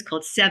book is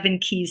called 7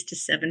 Keys to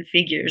 7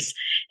 Figures.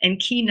 And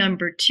key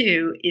number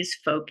 2 is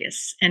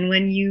focus. And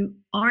when you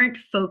aren't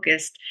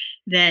focused,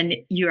 then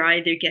you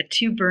either get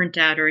too burnt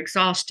out or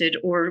exhausted,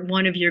 or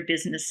one of your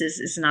businesses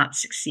is not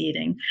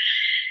succeeding.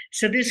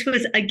 So this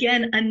was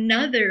again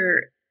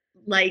another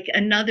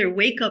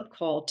wake up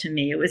call to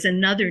me. It was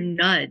another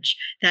nudge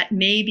that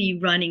maybe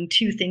running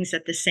two things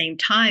at the same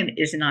time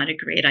is not a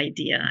great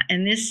idea.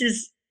 And this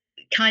is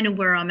kind of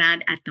where I'm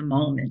at the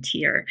moment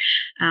here.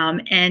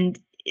 And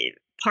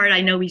part,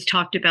 I know we've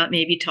talked about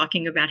maybe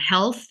talking about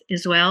health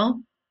as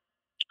well.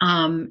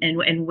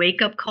 And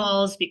wake up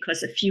calls,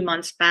 because a few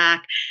months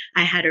back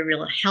I had a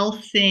real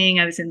health thing.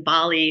 I was in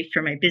Bali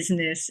for my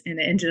business and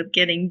I ended up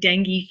getting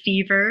dengue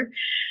fever.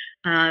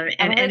 I've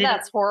And heard ended up,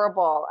 that's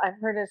horrible. I've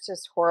heard it's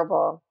just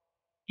horrible.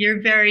 you're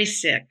very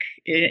sick.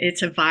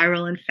 It's a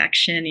viral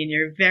infection and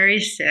you're very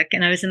sick.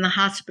 And I was in the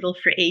hospital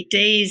for 8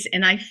 days.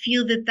 And I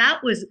feel that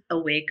that was a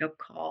wake up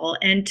call.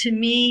 And to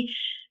me,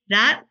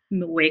 that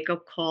wake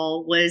up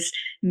call was,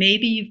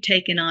 maybe you've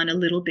taken on a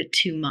little bit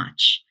too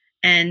much.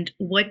 And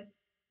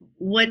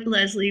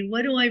Leslie,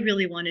 what do I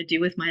really want to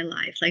do with my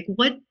life? Like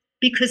what,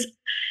 because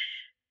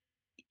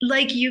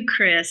like you,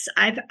 Chris,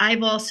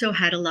 I've also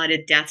had a lot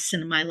of deaths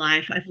in my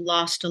life. I've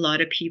lost a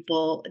lot of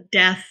people.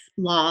 Death,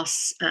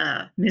 loss,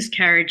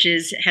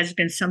 miscarriages has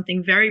been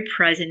something very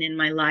present in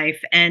my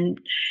life,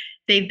 and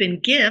they've been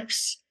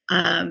gifts.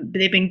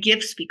 They've been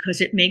gifts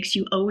because it makes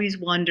you always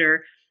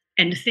wonder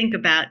and think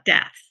about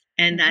death,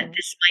 and that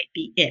this might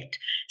be it.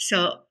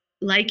 So,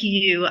 like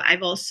you,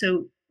 I've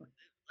also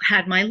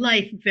had my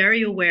life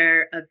very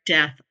aware of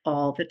death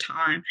all the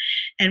time.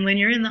 And when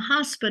you're in the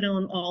hospital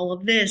and all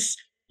of this,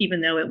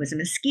 even though it was a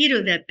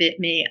mosquito that bit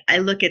me, I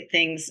look at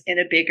things in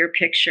a bigger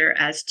picture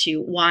as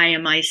to, why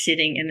am I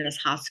sitting in this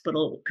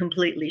hospital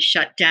completely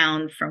shut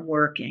down from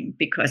working,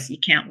 because you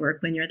can't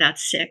work when you're that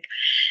sick.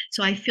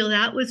 So I feel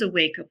that was a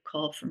wake up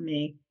call for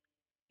me.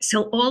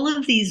 So all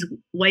of these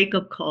wake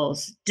up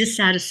calls,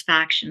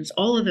 dissatisfactions,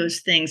 all of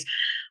those things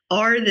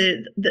are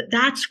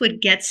that's what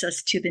gets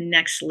us to the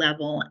next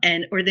level,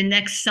 and or the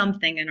next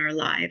something in our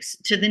lives,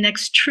 to the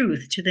next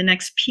truth, to the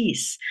next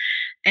peace.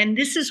 And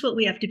this is what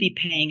we have to be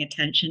paying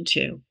attention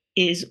to,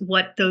 is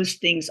what those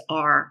things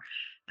are.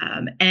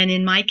 And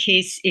in my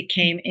case, it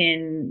came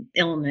in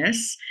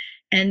illness.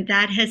 And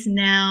that has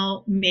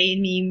now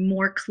made me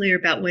more clear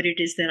about what it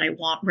is that I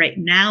want right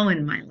now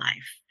in my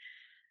life.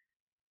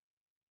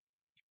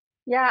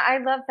 Yeah, I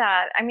love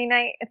that. I mean,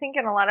 I think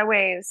in a lot of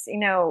ways,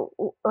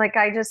 like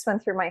I just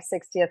went through my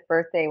 60th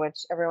birthday, which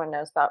everyone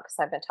knows about because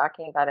I've been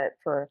talking about it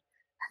for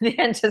the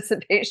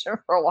anticipation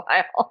for a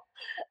while.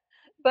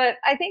 But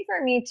I think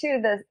for me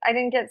too, I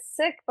didn't get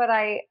sick, but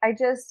I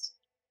just,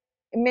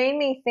 it made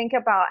me think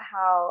about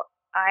how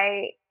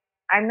I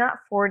I'm not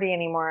 40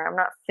 anymore. I'm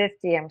not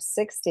 50, I'm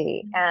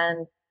 60.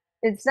 And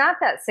it's not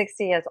that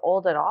 60 is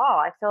old at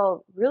all. I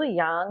feel really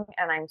young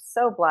and I'm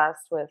so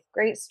blessed with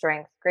great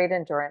strength, great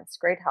endurance,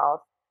 great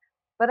health.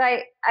 But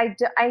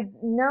I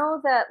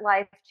know that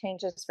life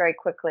changes very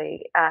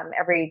quickly,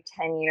 every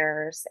 10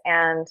 years.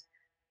 And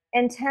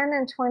And 10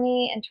 and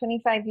 20 and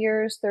 25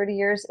 years, 30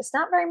 years, it's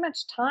not very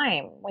much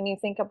time when you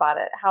think about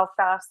it, how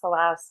fast the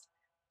last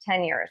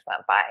 10 years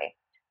went by.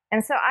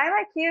 And so I,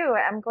 like you,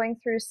 I'm going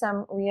through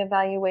some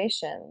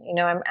reevaluation.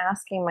 I'm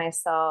asking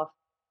myself,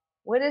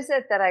 what is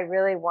it that I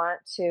really want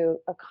to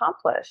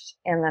accomplish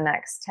in the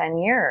next 10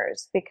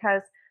 years?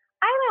 Because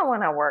I don't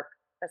want to work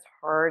as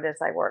hard as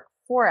I work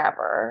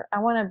forever. I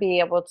want to be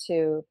able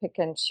to pick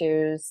and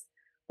choose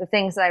the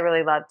things that I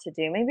really love to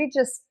do. Maybe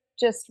just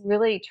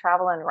really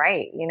travel and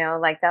write,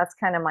 like that's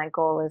kind of my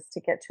goal, is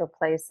to get to a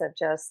place of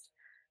just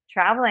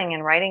traveling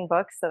and writing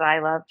books that I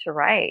love to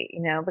write,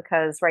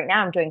 because right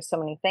now I'm doing so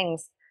many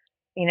things,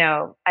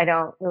 I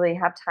don't really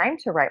have time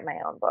to write my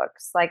own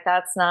books. Like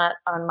it's not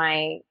on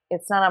my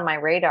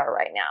radar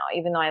right now.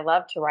 Even though I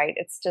love to write,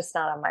 it's just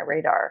not on my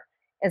radar.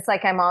 It's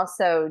like I'm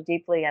also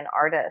deeply an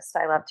artist.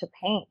 I love to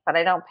paint, but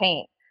I don't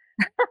paint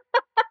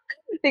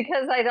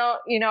because I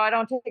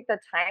don't take the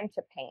time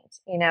to paint.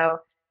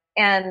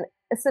 And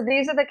so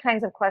these are the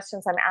kinds of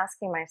questions I'm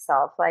asking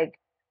myself, like,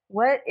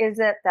 what is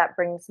it that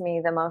brings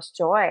me the most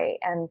joy?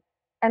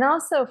 And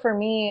also for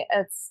me,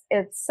 it's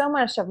so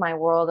much of my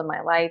world and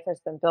my life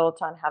has been built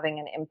on having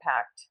an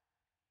impact.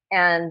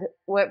 And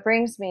what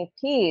brings me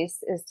peace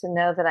is to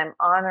know that I'm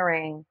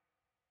honoring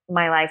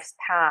my life's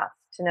path,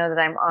 to know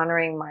that I'm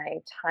honoring my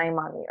time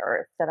on the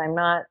earth, that I'm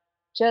not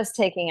just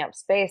taking up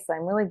space, that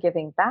I'm really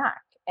giving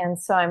back. And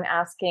so I'm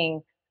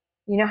asking,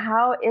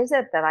 how is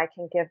it that I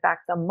can give back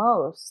the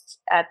most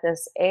at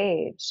this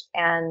age?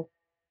 And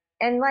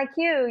like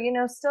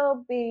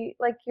still be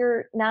like,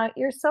 you're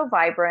so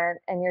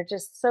vibrant and you're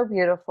just so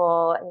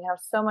beautiful and you have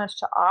so much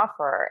to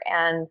offer.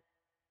 And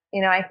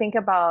I think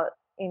about,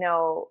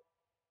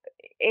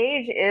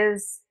 age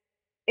is,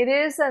 it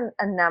is a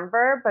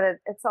number, but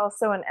it's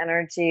also an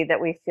energy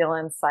that we feel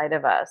inside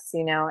of us,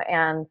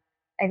 and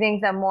I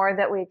think the more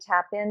that we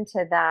tap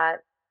into that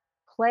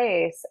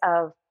place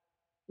of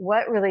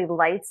what really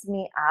lights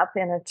me up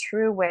in a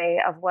true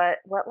way, of what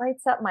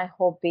lights up my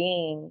whole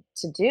being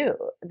to do,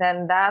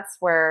 then that's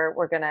where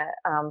we're going to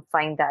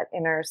find that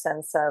inner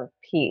sense of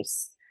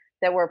peace,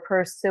 that we're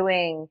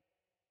pursuing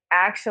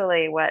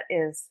actually what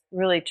is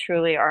really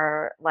truly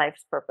our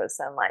life's purpose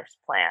and life's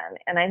plan.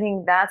 And I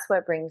think that's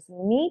what brings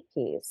me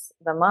peace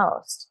the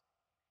most.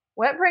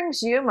 What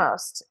brings you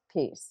most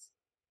peace?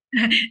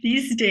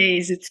 These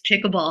days, it's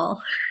pickleball.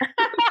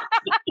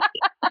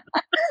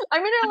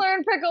 I'm going to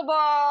learn pickleball.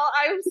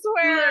 I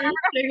swear. Learn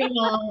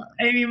pickleball.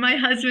 I mean, my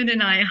husband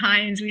and I,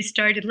 Heinz, we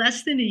started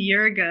less than a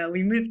year ago.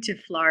 We moved to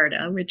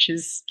Florida, which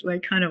is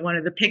like kind of one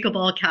of the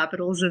pickleball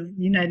capitals of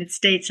the United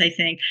States, I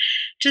think.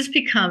 Just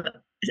become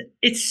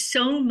It's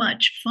so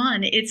much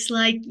fun. It's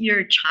like you're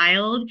a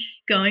child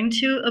going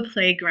to a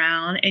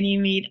playground and you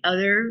meet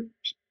other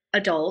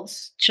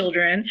adults,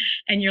 children,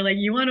 and you're like,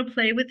 you want to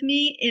play with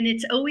me? And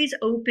it's always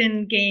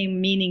open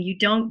game, meaning you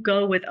don't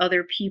go with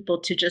other people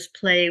to just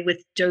play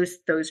with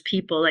those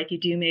people like you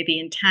do maybe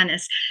in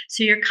tennis.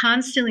 So you're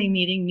constantly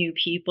meeting new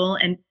people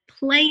and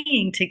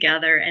playing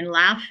together and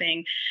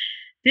laughing.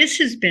 This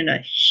has been a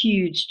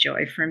huge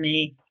joy for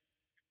me.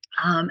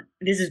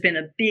 This has been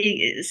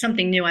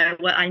something new.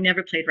 I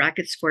never played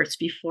racket sports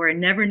before and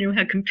never knew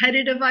how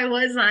competitive I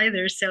was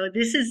either. So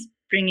this is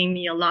bringing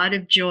me a lot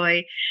of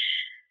joy.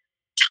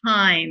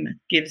 Time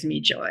gives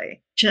me joy.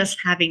 Just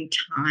having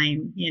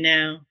time,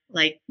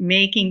 like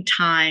making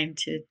time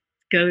to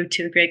go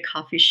to a great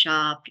coffee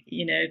shop,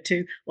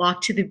 to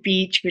walk to the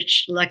beach,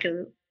 which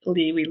luckily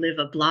we live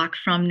a block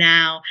from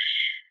now.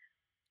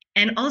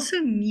 And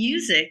also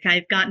music.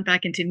 I've gotten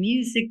back into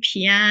music,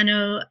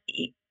 piano.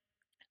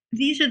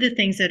 These are the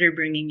things that are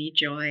bringing me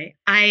joy.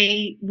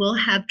 I will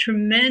have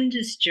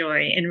tremendous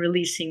joy in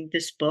releasing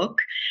this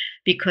book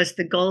because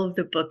the goal of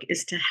the book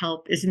is to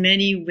help as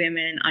many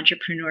women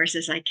entrepreneurs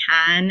as I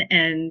can,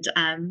 and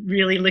I'm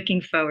really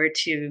looking forward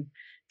to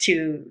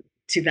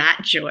that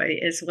joy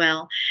as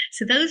well.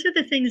 So those are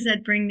the things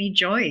that bring me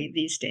joy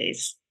these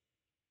days.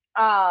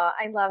 Oh,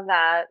 I love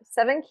that.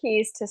 7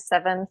 Keys to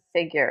 7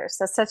 Figures.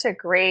 That's such a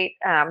great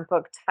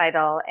book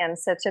title and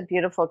such a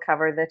beautiful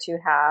cover that you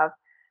have.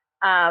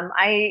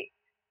 I,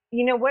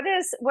 what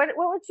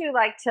would you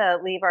like to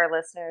leave our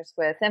listeners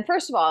with? And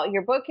first of all,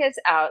 your book is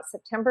out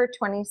September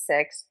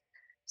 26th.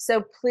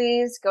 So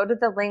please go to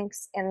the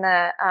links in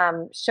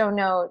the show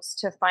notes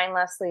to find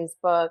Leslie's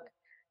book,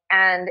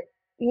 and,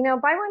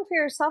 buy one for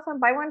yourself and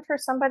buy one for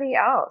somebody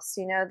else.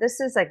 This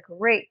is a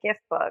great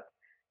gift book.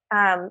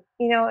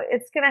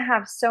 It's going to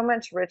have so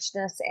much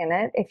richness in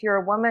it. If you're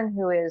a woman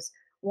who is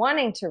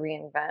wanting to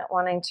reinvent,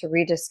 wanting to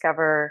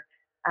rediscover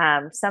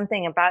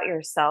something about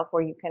yourself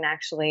where you can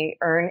actually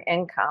earn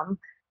income,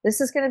 this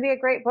is going to be a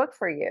great book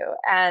for you.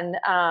 And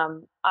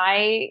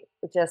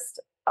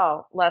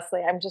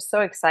Leslie, I'm just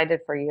so excited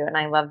for you. And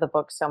I love the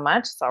book so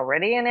much. It's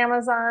already an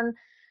Amazon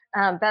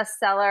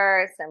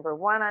bestseller. It's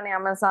 #1 on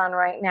Amazon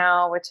right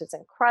now, which is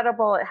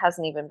incredible. It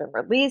hasn't even been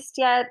released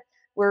yet.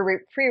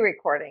 We're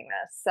pre-recording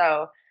this.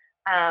 So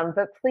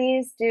But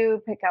please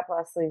do pick up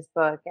Leslie's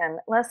book. And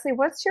Leslie,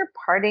 what's your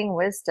parting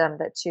wisdom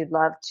that you'd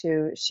love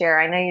to share?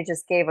 I know you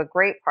just gave a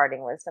great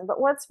parting wisdom, but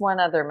what's one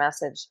other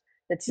message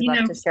that you'd You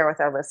love know, to share with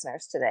our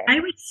listeners today?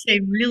 I would say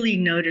really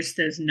notice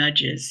those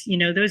nudges,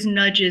 those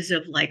nudges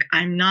of like,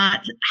 I'm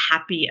not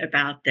happy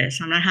about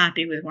this. I'm not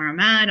happy with where I'm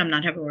at. I'm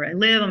not happy where I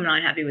live. I'm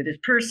not happy with this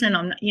person.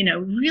 I'm not,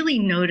 really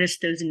notice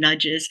those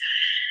nudges.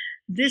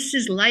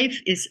 Life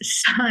is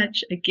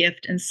such a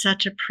gift and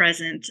such a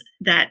present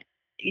that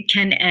it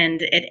can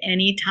end at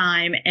any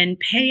time, and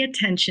pay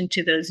attention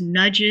to those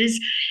nudges,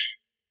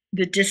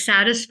 the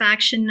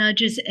dissatisfaction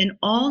nudges, and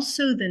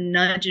also the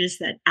nudges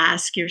that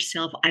ask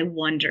yourself, I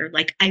wonder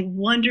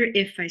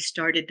if I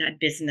started that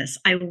business.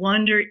 I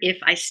wonder if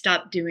I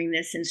stopped doing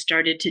this and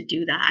started to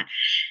do that.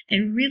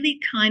 And really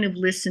kind of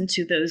listen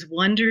to those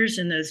wonders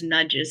and those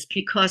nudges,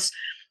 because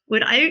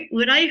what I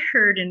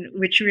heard, and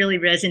which really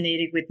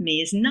resonated with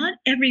me, is not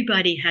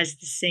everybody has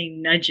the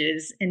same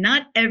nudges, and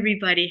not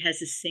everybody has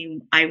the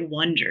same I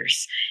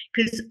wonders.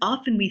 Because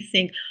often we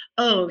think,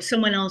 oh,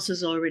 someone else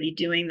is already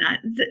doing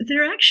that.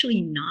 They're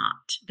actually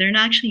not. They're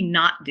actually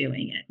not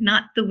doing it,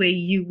 not the way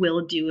you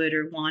will do it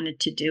or wanted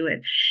to do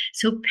it.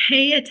 So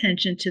pay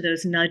attention to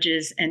those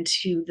nudges, and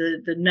to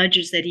the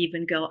nudges that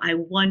even go, I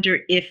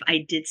wonder if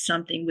I did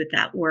something with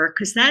that work,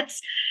 because that's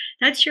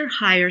your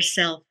higher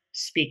self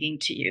speaking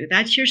to you.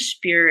 That's your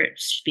spirit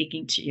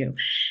speaking to you.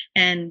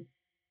 And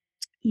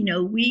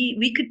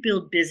we could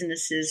build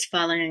businesses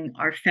following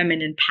our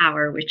feminine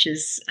power, which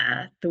is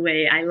the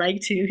way I like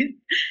to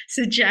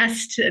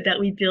suggest that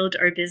we build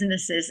our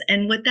businesses.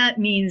 And what that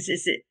means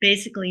is, it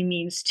basically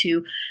means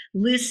to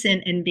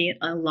listen and be in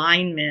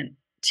alignment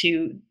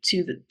to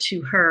the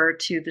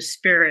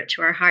spirit,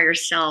 to our higher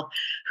self,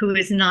 who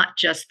is not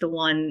just the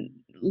one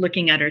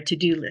looking at our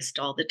to-do list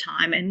all the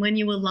time. And when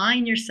you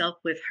align yourself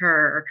with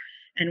her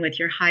and with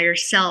your higher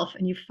self,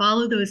 and you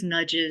follow those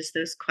nudges,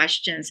 those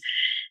questions,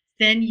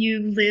 then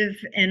you live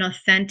an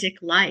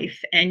authentic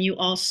life, and you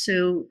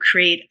also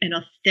create an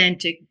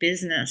authentic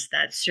business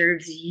that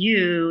serves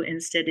you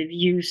instead of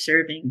you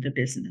serving the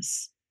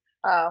business.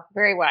 Oh,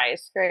 very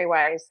wise, very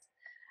wise.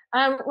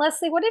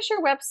 Leslie, what is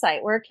your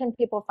website? Where can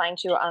people find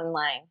you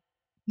online?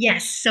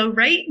 Yes. So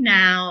right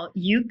now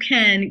you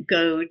can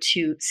go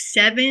to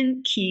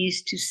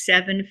 7keys to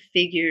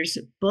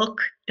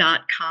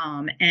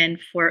 7figuresbook.com. And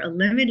for a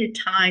limited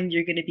time,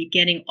 you're going to be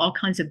getting all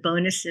kinds of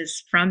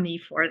bonuses from me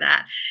for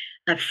that.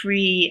 A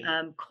free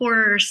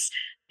course,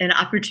 an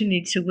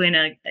opportunity to win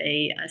a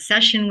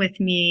session with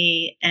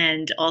me.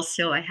 And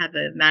also I have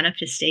a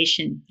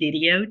manifestation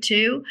video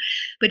too.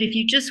 But if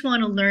you just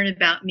want to learn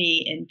about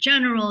me in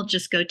general,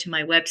 just go to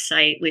my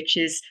website, which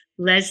is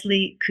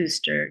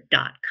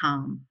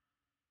lesliekuster.com.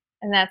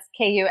 And that's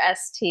Kuster,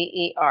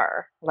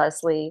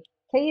 Leslie,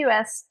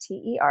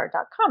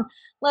 Kuster.com.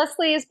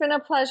 Leslie, it's been a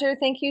pleasure.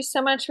 Thank you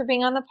so much for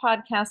being on the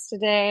podcast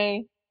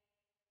today.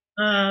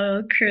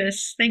 Oh,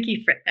 Chris, thank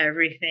you for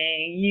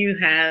everything. You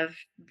have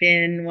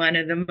been one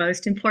of the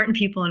most important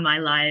people in my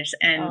lives,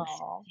 and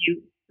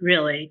you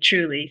really,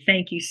 truly,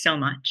 thank you so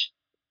much.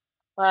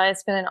 Well,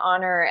 it's been an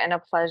honor and a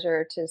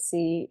pleasure to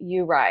see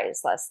you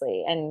rise,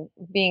 Leslie, and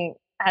being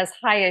as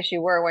high as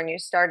you were when you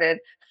started.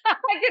 I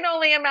can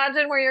only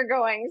imagine where you're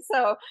going.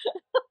 So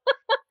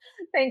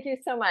thank you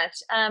so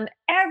much.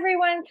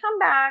 Everyone, come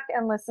back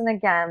and listen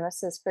again.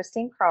 This is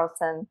Christine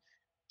Carlson.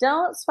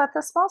 Don't sweat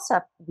the small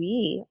stuff.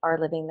 We are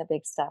living the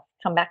big stuff.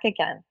 Come back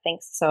again.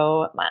 Thanks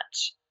so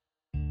much.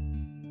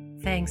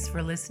 Thanks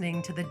for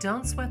listening to the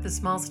Don't Sweat the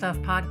Small Stuff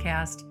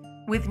podcast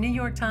with New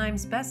York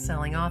Times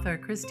bestselling author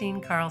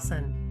Christine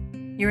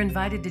Carlson. You're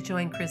invited to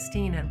join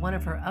Christine at one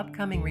of her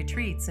upcoming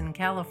retreats in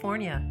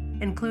California,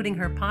 including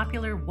her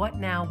popular What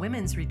Now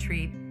Women's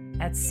Retreat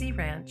at Sea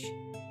Ranch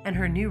and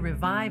her new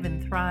Revive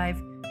and Thrive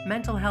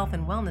Mental Health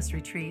and Wellness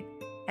Retreat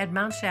at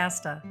Mount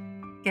Shasta.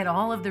 Get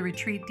all of the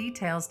retreat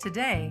details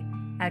today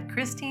at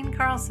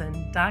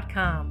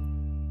christinecarlson.com.